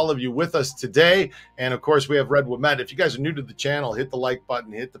have all of you with us today. And of course, we have Red Wemette. If you guys are new to the channel, hit the like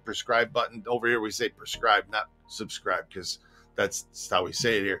button, hit the prescribe button. Over here, we say prescribe, not subscribe, because that's how we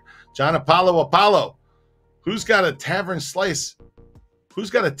say it here. John Apollo, who's got a tavern slice? Who's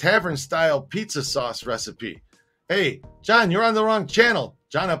got a tavern style pizza sauce recipe? Hey, John, you're on the wrong channel.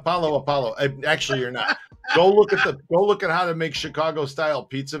 John Apollo. Actually, you're not. Go look at how to make Chicago style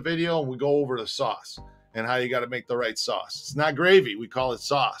pizza video, and we go over the sauce and how you got to make the right sauce. It's not gravy. We call it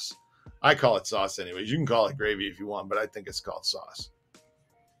sauce. I call it sauce anyways. You can call it gravy if you want, but I think it's called sauce.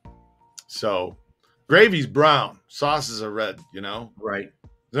 So gravy's brown. Sauces are red, Right.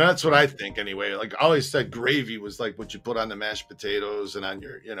 That's what I think anyway. Like I always said, gravy was like what you put on the mashed potatoes and on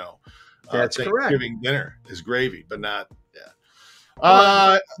your, that's Thanksgiving dinner is gravy, but not,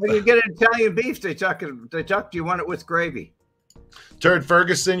 when you get Italian beef, they talk, do you want it with gravy? Turd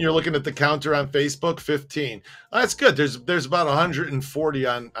Ferguson, you're looking at the counter on Facebook, 15. That's good. There's about 140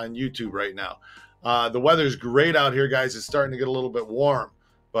 on YouTube right now. The weather's great out here, guys. It's starting to get a little bit warm,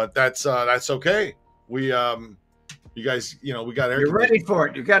 but that's okay. You guys, we got air. You're ready for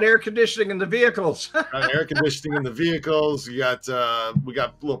it. You got air conditioning in the vehicles. Got air conditioning in the vehicles. We got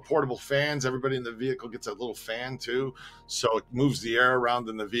little portable fans. Everybody in the vehicle gets a little fan too, so it moves the air around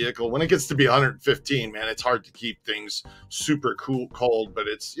in the vehicle. When it gets to be 115, man, it's hard to keep things super cold, but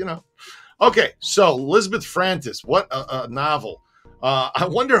it's okay. So Elizabeth Francis, what a novel. I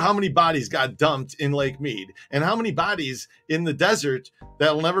wonder how many bodies got dumped in Lake Mead and how many bodies in the desert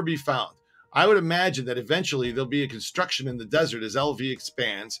that'll never be found. I would imagine that eventually there'll be a construction in the desert as LV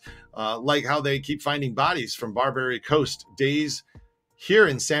expands, like how they keep finding bodies from Barbary Coast days here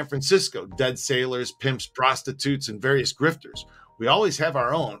in San Francisco, dead sailors, pimps, prostitutes, and various grifters. We always have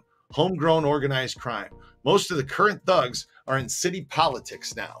our own homegrown organized crime. Most of the current thugs are in city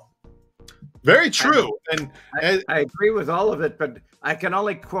politics now. Very true. I agree with all of it, but I can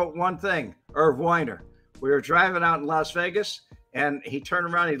only quote one thing, Irv Weiner. We were driving out in Las Vegas, and he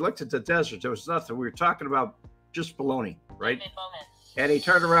turned around, he looked at the desert. There was nothing. We were talking about just baloney, right? And he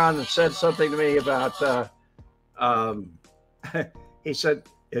turned around and said something to me about, he said,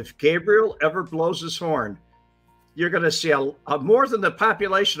 if Gabriel ever blows his horn, you're going to see a more than the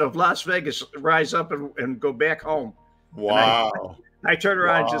population of Las Vegas rise up and go back home. Wow. I turned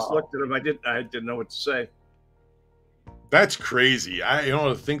around and just looked at him. I didn't know what to say. That's crazy. I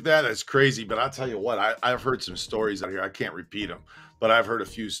don't think that's crazy, but I'll tell you what, I've heard some stories out here. I can't repeat them, but I've heard a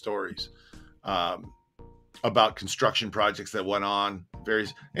few stories about construction projects that went on.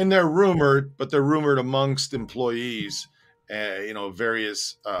 And they're rumored, but they're rumored amongst employees,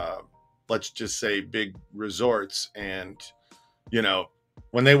 various, let's just say big resorts. And,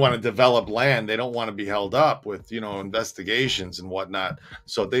 when they want to develop land, they don't want to be held up with, investigations and whatnot.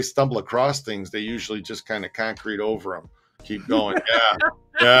 So if they stumble across things, they usually just kind of concrete over them Keep going.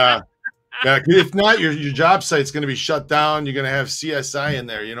 Yeah. If not, your job site's going to be shut down. You're going to have CSI in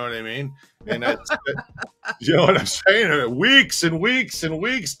there. You know what I mean? And you know what I'm saying? Weeks and weeks and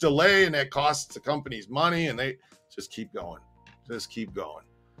weeks delay, and that costs the companies money, and they just keep going. Just keep going.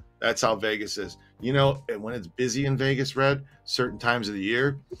 That's how Vegas is. You know, and when it's busy in Vegas, Red, certain times of the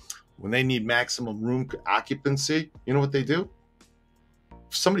year, when they need maximum room occupancy, you know what they do?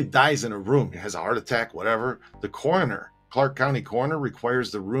 If somebody dies in a room, has a heart attack, whatever, the coroner, Clark County coroner,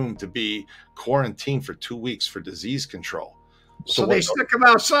 requires the room to be quarantined for 2 weeks for disease control. So they stick him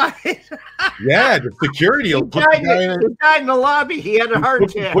outside. Yeah, the security will put the guy he died in the lobby. He had a heart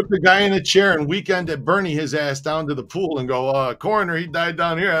attack. Put the guy in a chair and weekend at Bernie his ass down to the pool and go, coroner, he died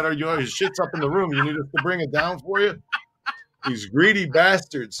down here. His shit's up in the room. You need us to bring it down for you? These greedy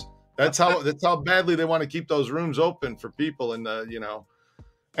bastards. That's how badly they want to keep those rooms open for people. And you know,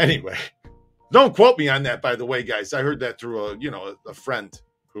 anyway, don't quote me on that, by the way, guys. I heard that through a friend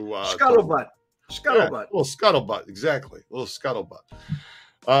who Scuttlebutt. Yeah, a little scuttlebutt, exactly. A little scuttlebutt.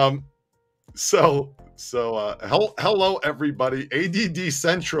 So hello everybody. ADD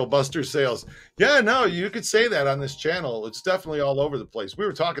Central, Buster Sales. Yeah, no, you could say that on this channel. It's definitely all over the place. We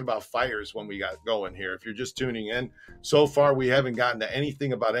were talking about fires when we got going here. If you're just tuning in, so far we haven't gotten to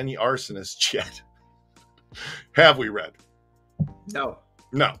anything about any arsonists yet. Have we, Red? No,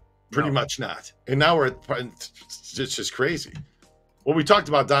 pretty much not. And now it's just crazy. Well, we talked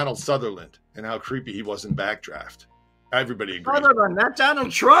about Donald Sutherland and how creepy he was in Backdraft. Everybody agrees. Sutherland, not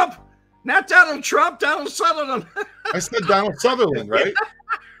Donald Trump. Not Donald Trump, Donald Sutherland. I said Donald Sutherland, right?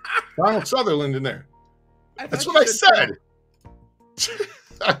 Donald Sutherland in there. That's what I said.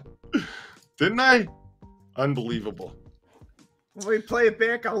 Didn't I? Unbelievable. When we play it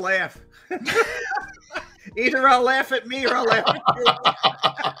back, I'll laugh. Either I'll laugh at me or I'll laugh at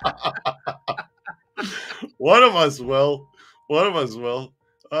you. One of us will.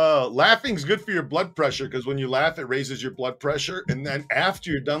 Laughing's good for your blood pressure because when you laugh, it raises your blood pressure. And then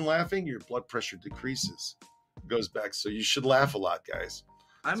after you're done laughing, your blood pressure decreases. It goes back. So you should laugh a lot, guys.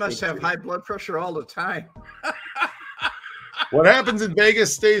 I must have high blood pressure all the time. What happens in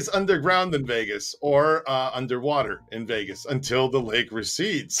Vegas stays underground in Vegas or underwater in Vegas until the lake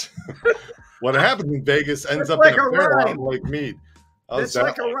recedes. What happens in Vegas ends up in a barrel out Lake Mead. It's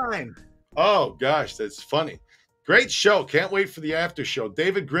like a rhyme. Oh, gosh, that's funny. Great show. Can't wait for the after show.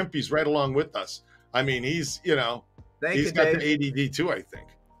 David Grimpy's right along with us. I mean, he's got the ADD too, I think.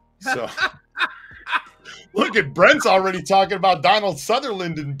 So look at Brent's already talking about Donald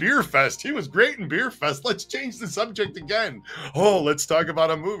Sutherland in Beer Fest. He was great in Beer Fest. Let's change the subject again. Oh, let's talk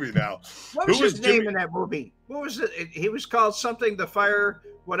about a movie now. What was his name in that movie? What was it? He was called something, The Fire,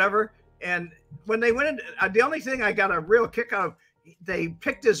 whatever. And when they went in, the only thing I got a real kick out of, they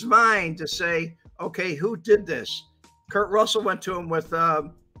picked his mind to say, okay, who did this? Kurt Russell went to him with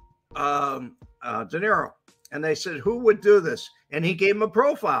De Niro, and they said, who would do this? And he gave him a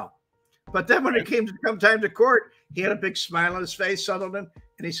profile. But then when it came to come time to court, he had a big smile on his face, Sutherland,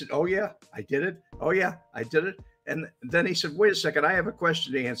 and he said, oh, yeah, I did it. Oh, yeah, I did it. And then he said, wait a second, I have a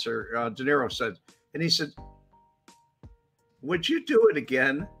question to answer, De Niro said. And he said, would you do it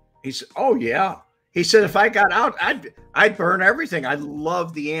again? He said, oh, yeah. He said, if I got out, I'd burn everything. I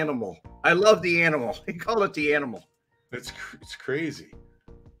love the animal. I love the animal. He called it the animal. It's crazy.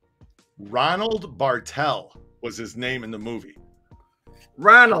 Ronald Bartel was his name in the movie.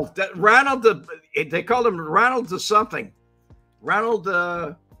 Ronald, they called him Ronald the something. Ronald.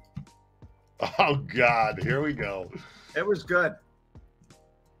 Oh, God. Here we go. It was good.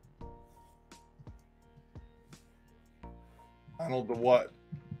 Ronald the what?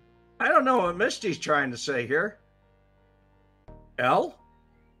 I don't know what Misty's trying to say here. L?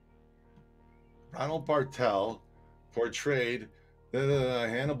 Ronald Bartel portrayed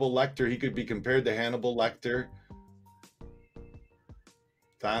Hannibal Lecter. He could be compared to Hannibal Lecter.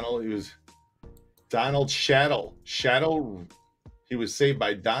 He was Donald Shadow. He was saved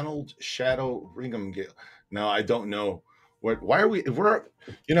by Donald Shadow Ringham-Gale. No, I don't know. Why are we? We're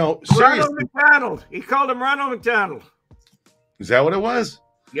seriously. Ronald McDonald. He called him Ronald McDonald. Is that what it was?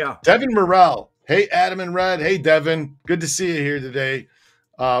 Yeah. Devin Morrell. Hey, Adam and Red. Hey, Devin. Good to see you here today.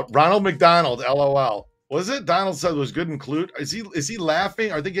 Ronald McDonald. LOL. Was it? Donald said it was good and clued. Is he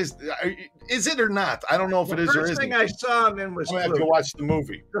laughing? I think is it or not? I don't know if it is or isn't. The first thing I saw him in was I'm gonna have to watch the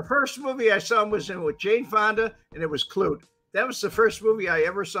movie. The first movie I saw him was in with Jane Fonda, and it was Clute. That was the first movie I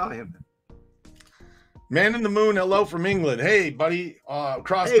ever saw him in. Man in the Moon, hello from England. Hey, buddy.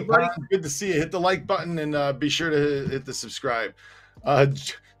 Across the pond. Good to see you. Hit the like button and be sure to hit the subscribe.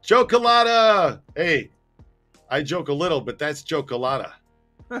 Joe Colada. Hey, I joke a little, but that's Joe Colada.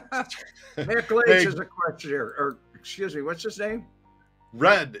 Nick Lynch is a question here, or excuse me, what's his name?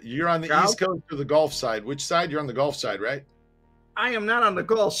 Red, you're on the Golf? East Coast or the Gulf side? Which side? You're on the Gulf side, right? I am not on the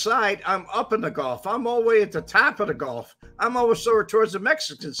Gulf side. I'm up in the Gulf. I'm all the way at the top of the Gulf. I'm almost over towards the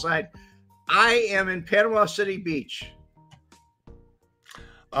Mexican side. I am in Panama City Beach.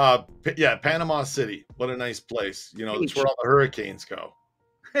 Yeah, Panama City. What a nice place. You know, that's where all the hurricanes go.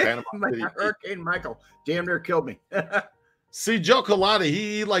 Panama City. Hurricane Michael damn near killed me. See, Joe Colada,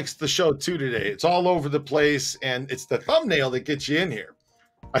 he likes the show too today. It's all over the place, and it's the thumbnail that gets you in here.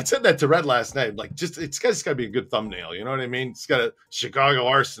 I said that to Red last night. Like, it's got to be a good thumbnail. You know what I mean? It's got a Chicago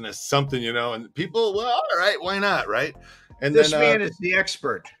arsonist, something, you know, and people, well, all right, why not, right? And this then, man is the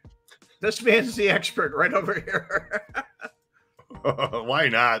expert. This man's the expert right over here. Why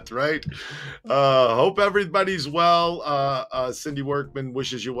not, right? Hope everybody's well. Cindy Workman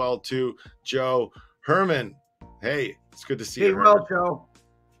wishes you well too. Joe Herman, hey, it's good to see you. Be well, Joe.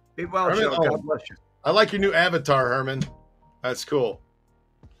 Be well, Herman, Joe. God bless you. I like your new avatar, Herman. That's cool.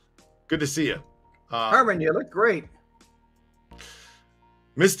 Good to see you. Herman, you look great.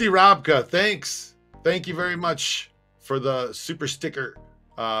 Misty Robka, thanks. Thank you very much for the super sticker.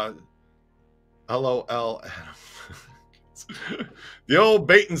 Hello, L. The old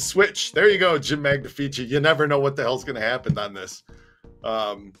bait and switch. There you go, Jim Magnifici. You never know what the hell's going to happen on this.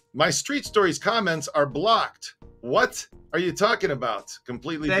 My Street Stories comments are blocked. What are you talking about?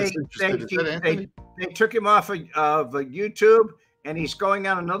 Completely disinterested. They took him off of YouTube, and he's going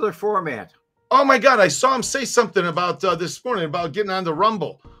on another format. Oh my God! I saw him say something about this morning about getting on the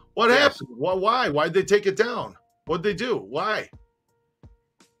Rumble. What happened? Why? Why'd they take it down? What'd they do? Why?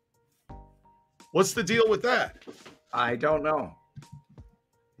 What's the deal with that? I don't know.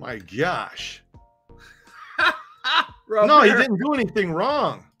 My gosh. No, he didn't do anything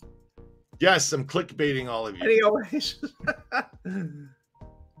wrong. Yes, I'm clickbaiting all of you. Anyways.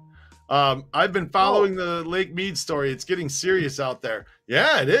 I've been following the Lake Mead story. It's getting serious out there.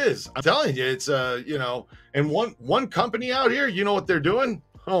 Yeah, it is. I'm telling you, it's you know, and one company out here, you know what they're doing?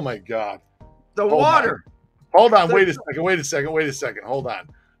 Oh my God. Water. Hold on, wait a second. Hold on.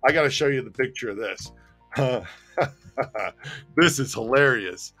 I got to show you the picture of this. This is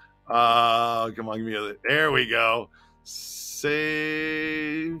hilarious. Come on, give me a. There we go.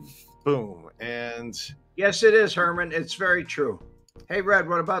 Save. Boom. And yes, it is, Herman. It's very true. Hey, Red,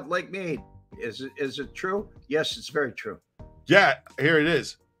 what about Lake Mead? Is it true? Yes, it's very true. Yeah, here it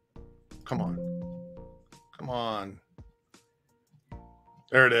is. Come on.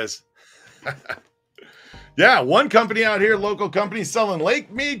 There it is. Yeah, one company out here, local company, selling Lake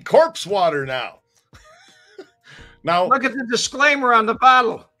Mead corpse water now. Now look at the disclaimer on the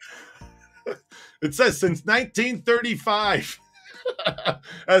bottle. It says since 1935.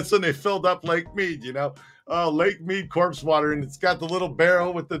 That's when they filled up Lake Mead, you know. Lake Mead corpse water, and it's got the little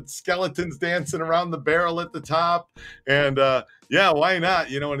barrel with the skeletons dancing around the barrel at the top. And yeah, why not?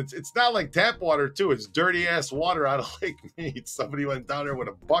 You know, and it's not like tap water too. It's dirty ass water out of Lake Mead. Somebody went down there with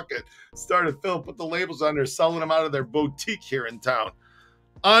a bucket, started filling, put the labels on there, selling them out of their boutique here in town.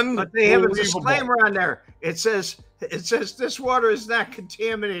 But they have a disclaimer on there. It says this water is not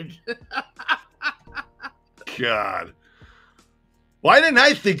contaminated. God. Why didn't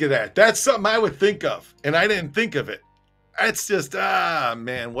I think of that? That's something I would think of, and I didn't think of it. That's just,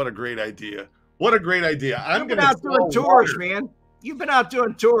 man, what a great idea. What a great idea. You've been out doing tours, man. You've been out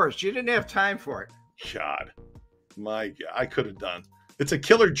doing tours. You didn't have time for it. God. My God. I could have done. It's a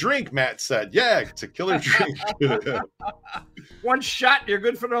killer drink, Matt said. Yeah, it's a killer drink. One shot, you're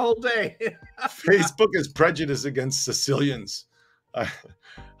good for the whole day. Facebook is prejudiced against Sicilians.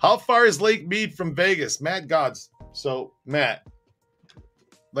 How far is Lake Mead from Vegas? Matt Gods. So, Matt,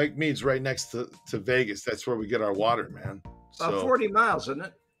 Lake Mead's right next to Vegas. That's where we get our water, man. About 40 miles, isn't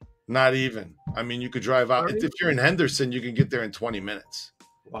it? Not even. I mean, you could drive out. 30? If you're in Henderson, you can get there in 20 minutes.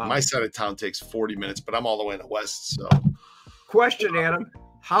 Wow. My side of town takes 40 minutes, but I'm all the way in the west. So, question, Adam.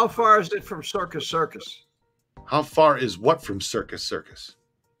 How far is it from Circus Circus? How far is what from Circus Circus?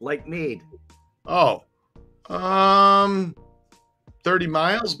 Lake Mead. Oh, 30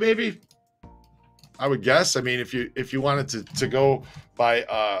 miles, maybe. I would guess. I mean, if you wanted to go by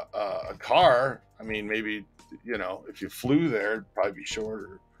a car, I mean, maybe, you know, if you flew there, it'd probably be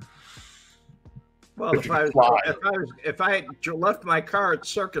shorter. Well, if I had left my car at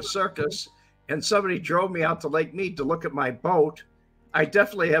Circus Circus and somebody drove me out to Lake Mead to look at my boat, I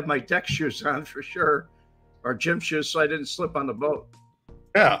definitely have my deck shoes on for sure, or gym shoes, so I didn't slip on the boat.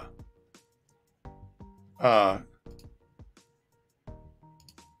 Yeah. Corn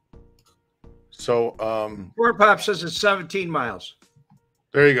Pop says it's 17 miles.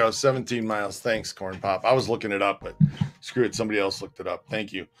 There you go, 17 miles. Thanks, Corn Pop. I was looking it up, but screw it. Somebody else looked it up.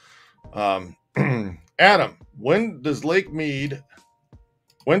 Thank you. Adam, when does Las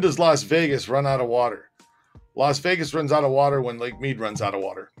Vegas run out of water? Las Vegas runs out of water when Lake Mead runs out of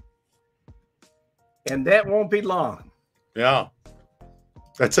water. And that won't be long. Yeah.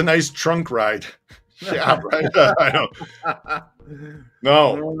 That's a nice trunk ride. Yeah, right. I know.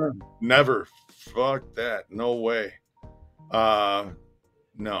 No, never. Fuck that. No way.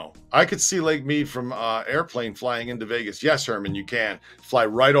 No. I could see Lake Mead from airplane flying into Vegas. Yes, Herman, you can fly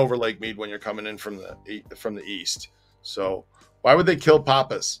right over Lake Mead when you're coming in from the east. So why would they kill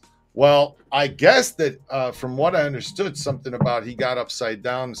Pappas? Well, I guess that from what I understood, something about he got upside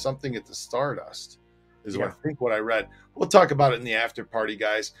down, something at the Stardust is what I think what I read. We'll talk about it in the after party,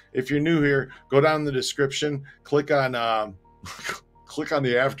 guys. If you're new here, go down in the description, click on click on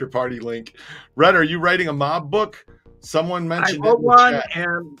the after party link. Red, are you writing a mob book? Someone mentioned I wrote one,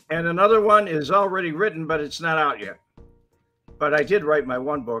 and another one is already written, but it's not out yet. But I did write my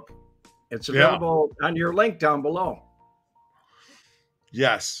one book. It's available on your link down below.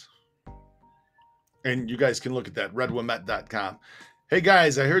 Yes. And you guys can look at that, redwemette.com. Hey,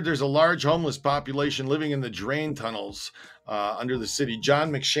 guys, I heard there's a large homeless population living in the drain tunnels under the city. John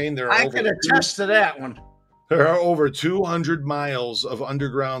McShane, I can attest to that one. There are over 200 miles of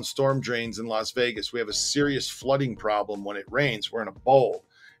underground storm drains in Las Vegas. We have a serious flooding problem when it rains. We're in a bowl.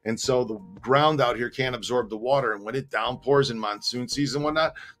 And so the ground out here can't absorb the water. And when it downpours in monsoon season and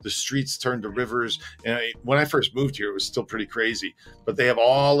whatnot, the streets turn to rivers. And when I first moved here, it was still pretty crazy. But they have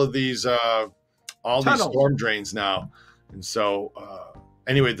all of these these storm drains now. And so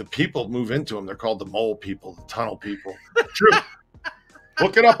anyway, the people move into them. They're called the mole people, the tunnel people. True.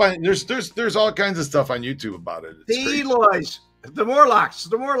 Look it up. There's all kinds of stuff on YouTube about it. It's the Eloys, the Morlocks,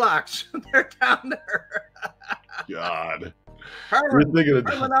 they're down there. God. You're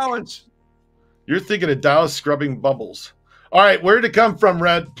thinking of Dow scrubbing bubbles. All right, where'd it come from,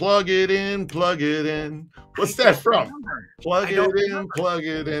 Red? Plug it in, plug it in. What's that from? Plug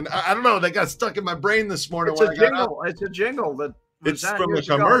it in. I don't know. That got stuck in my brain this morning. It's a jingle that it's from a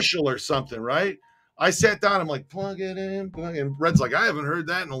commercial or something, right? I sat down. I'm like, plug it in, plug it in. Red's like, I haven't heard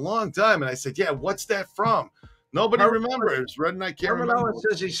that in a long time. And I said, yeah, what's that from? Nobody remembers. Red and I can't remember.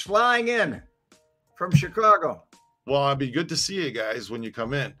 Says he's flying in from Chicago. Well, it'll be good to see you guys when you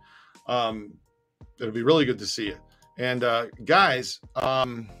come in. It'll be really good to see you. And guys,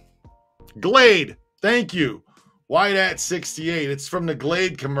 Glade, thank you. White at 68. It's from the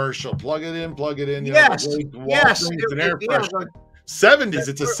Glade commercial. Plug it in, plug it in. You yes, know, yes. And air pressure. 70s.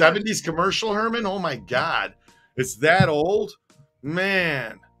 It's a 70s commercial, Herman. Oh my God. It's that old?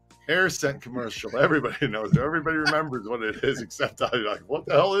 Man. Air scent commercial. Everybody knows it. Everybody remembers what it is, except I'm like, what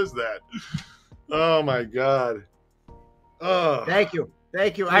the hell is that? Oh my God. Oh. Thank you. I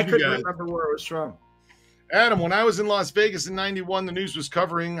couldn't remember where it was from. Adam, when I was in Las Vegas in 91, the news was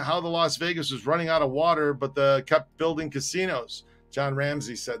covering how the Las Vegas was running out of water, but they kept building casinos. John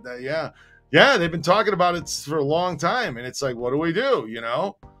Ramsey said that. Yeah, they've been talking about it for a long time, and it's like, what do we do, you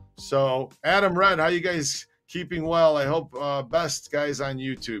know? So, Adam, Red, how you guys keeping well? I hope best guys on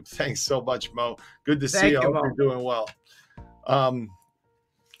YouTube. Thanks so much, Mo. Good to see you. I hope you're doing well.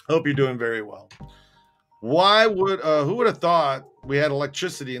 Hope you're doing very well. Why would who would have thought we had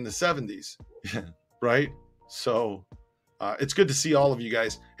electricity in the 70s? Right? So it's good to see all of you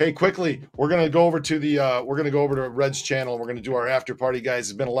guys. Hey, quickly, we're gonna go over to Red's channel. We're gonna do our after party, guys.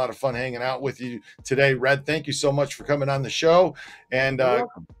 It's been a lot of fun hanging out with you today. Red, thank you so much for coming on the show. And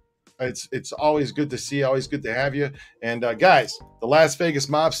it's always good to see you, always good to have you. And guys, the Las Vegas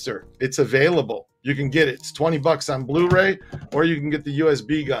Mobster, it's available. You can get it. It's $20 on Blu-ray, or you can get the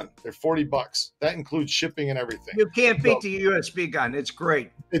USB gun. They're $40. That includes shipping and everything. You can't beat the USB gun. It's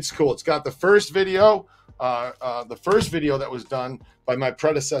great. It's cool. It's got the first video that was done by my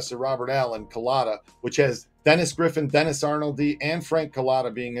predecessor, Robert Allen Collada, which has Dennis Griffin, Dennis Arnoldi, and Frank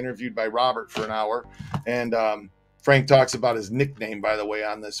Collada being interviewed by Robert for an hour. And Frank talks about his nickname, by the way,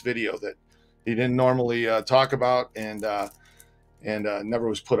 on this video that he didn't normally talk about and never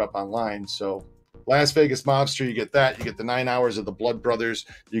was put up online. So Las Vegas Mobster, you get that. You get the 9 hours of the Blood Brothers.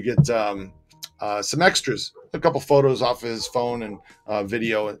 You get some extras, a couple photos off of his phone and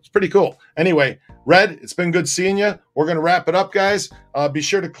video. It's pretty cool. Anyway, Red, it's been good seeing you. We're going to wrap it up, guys. Be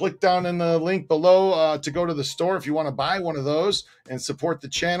sure to click down in the link below to go to the store if you want to buy one of those and support the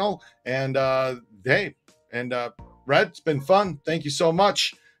channel. And Red, it's been fun. Thank you so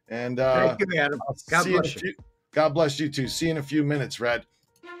much. And thank you, Adam. God bless you. God bless you too. See you in a few minutes, Red.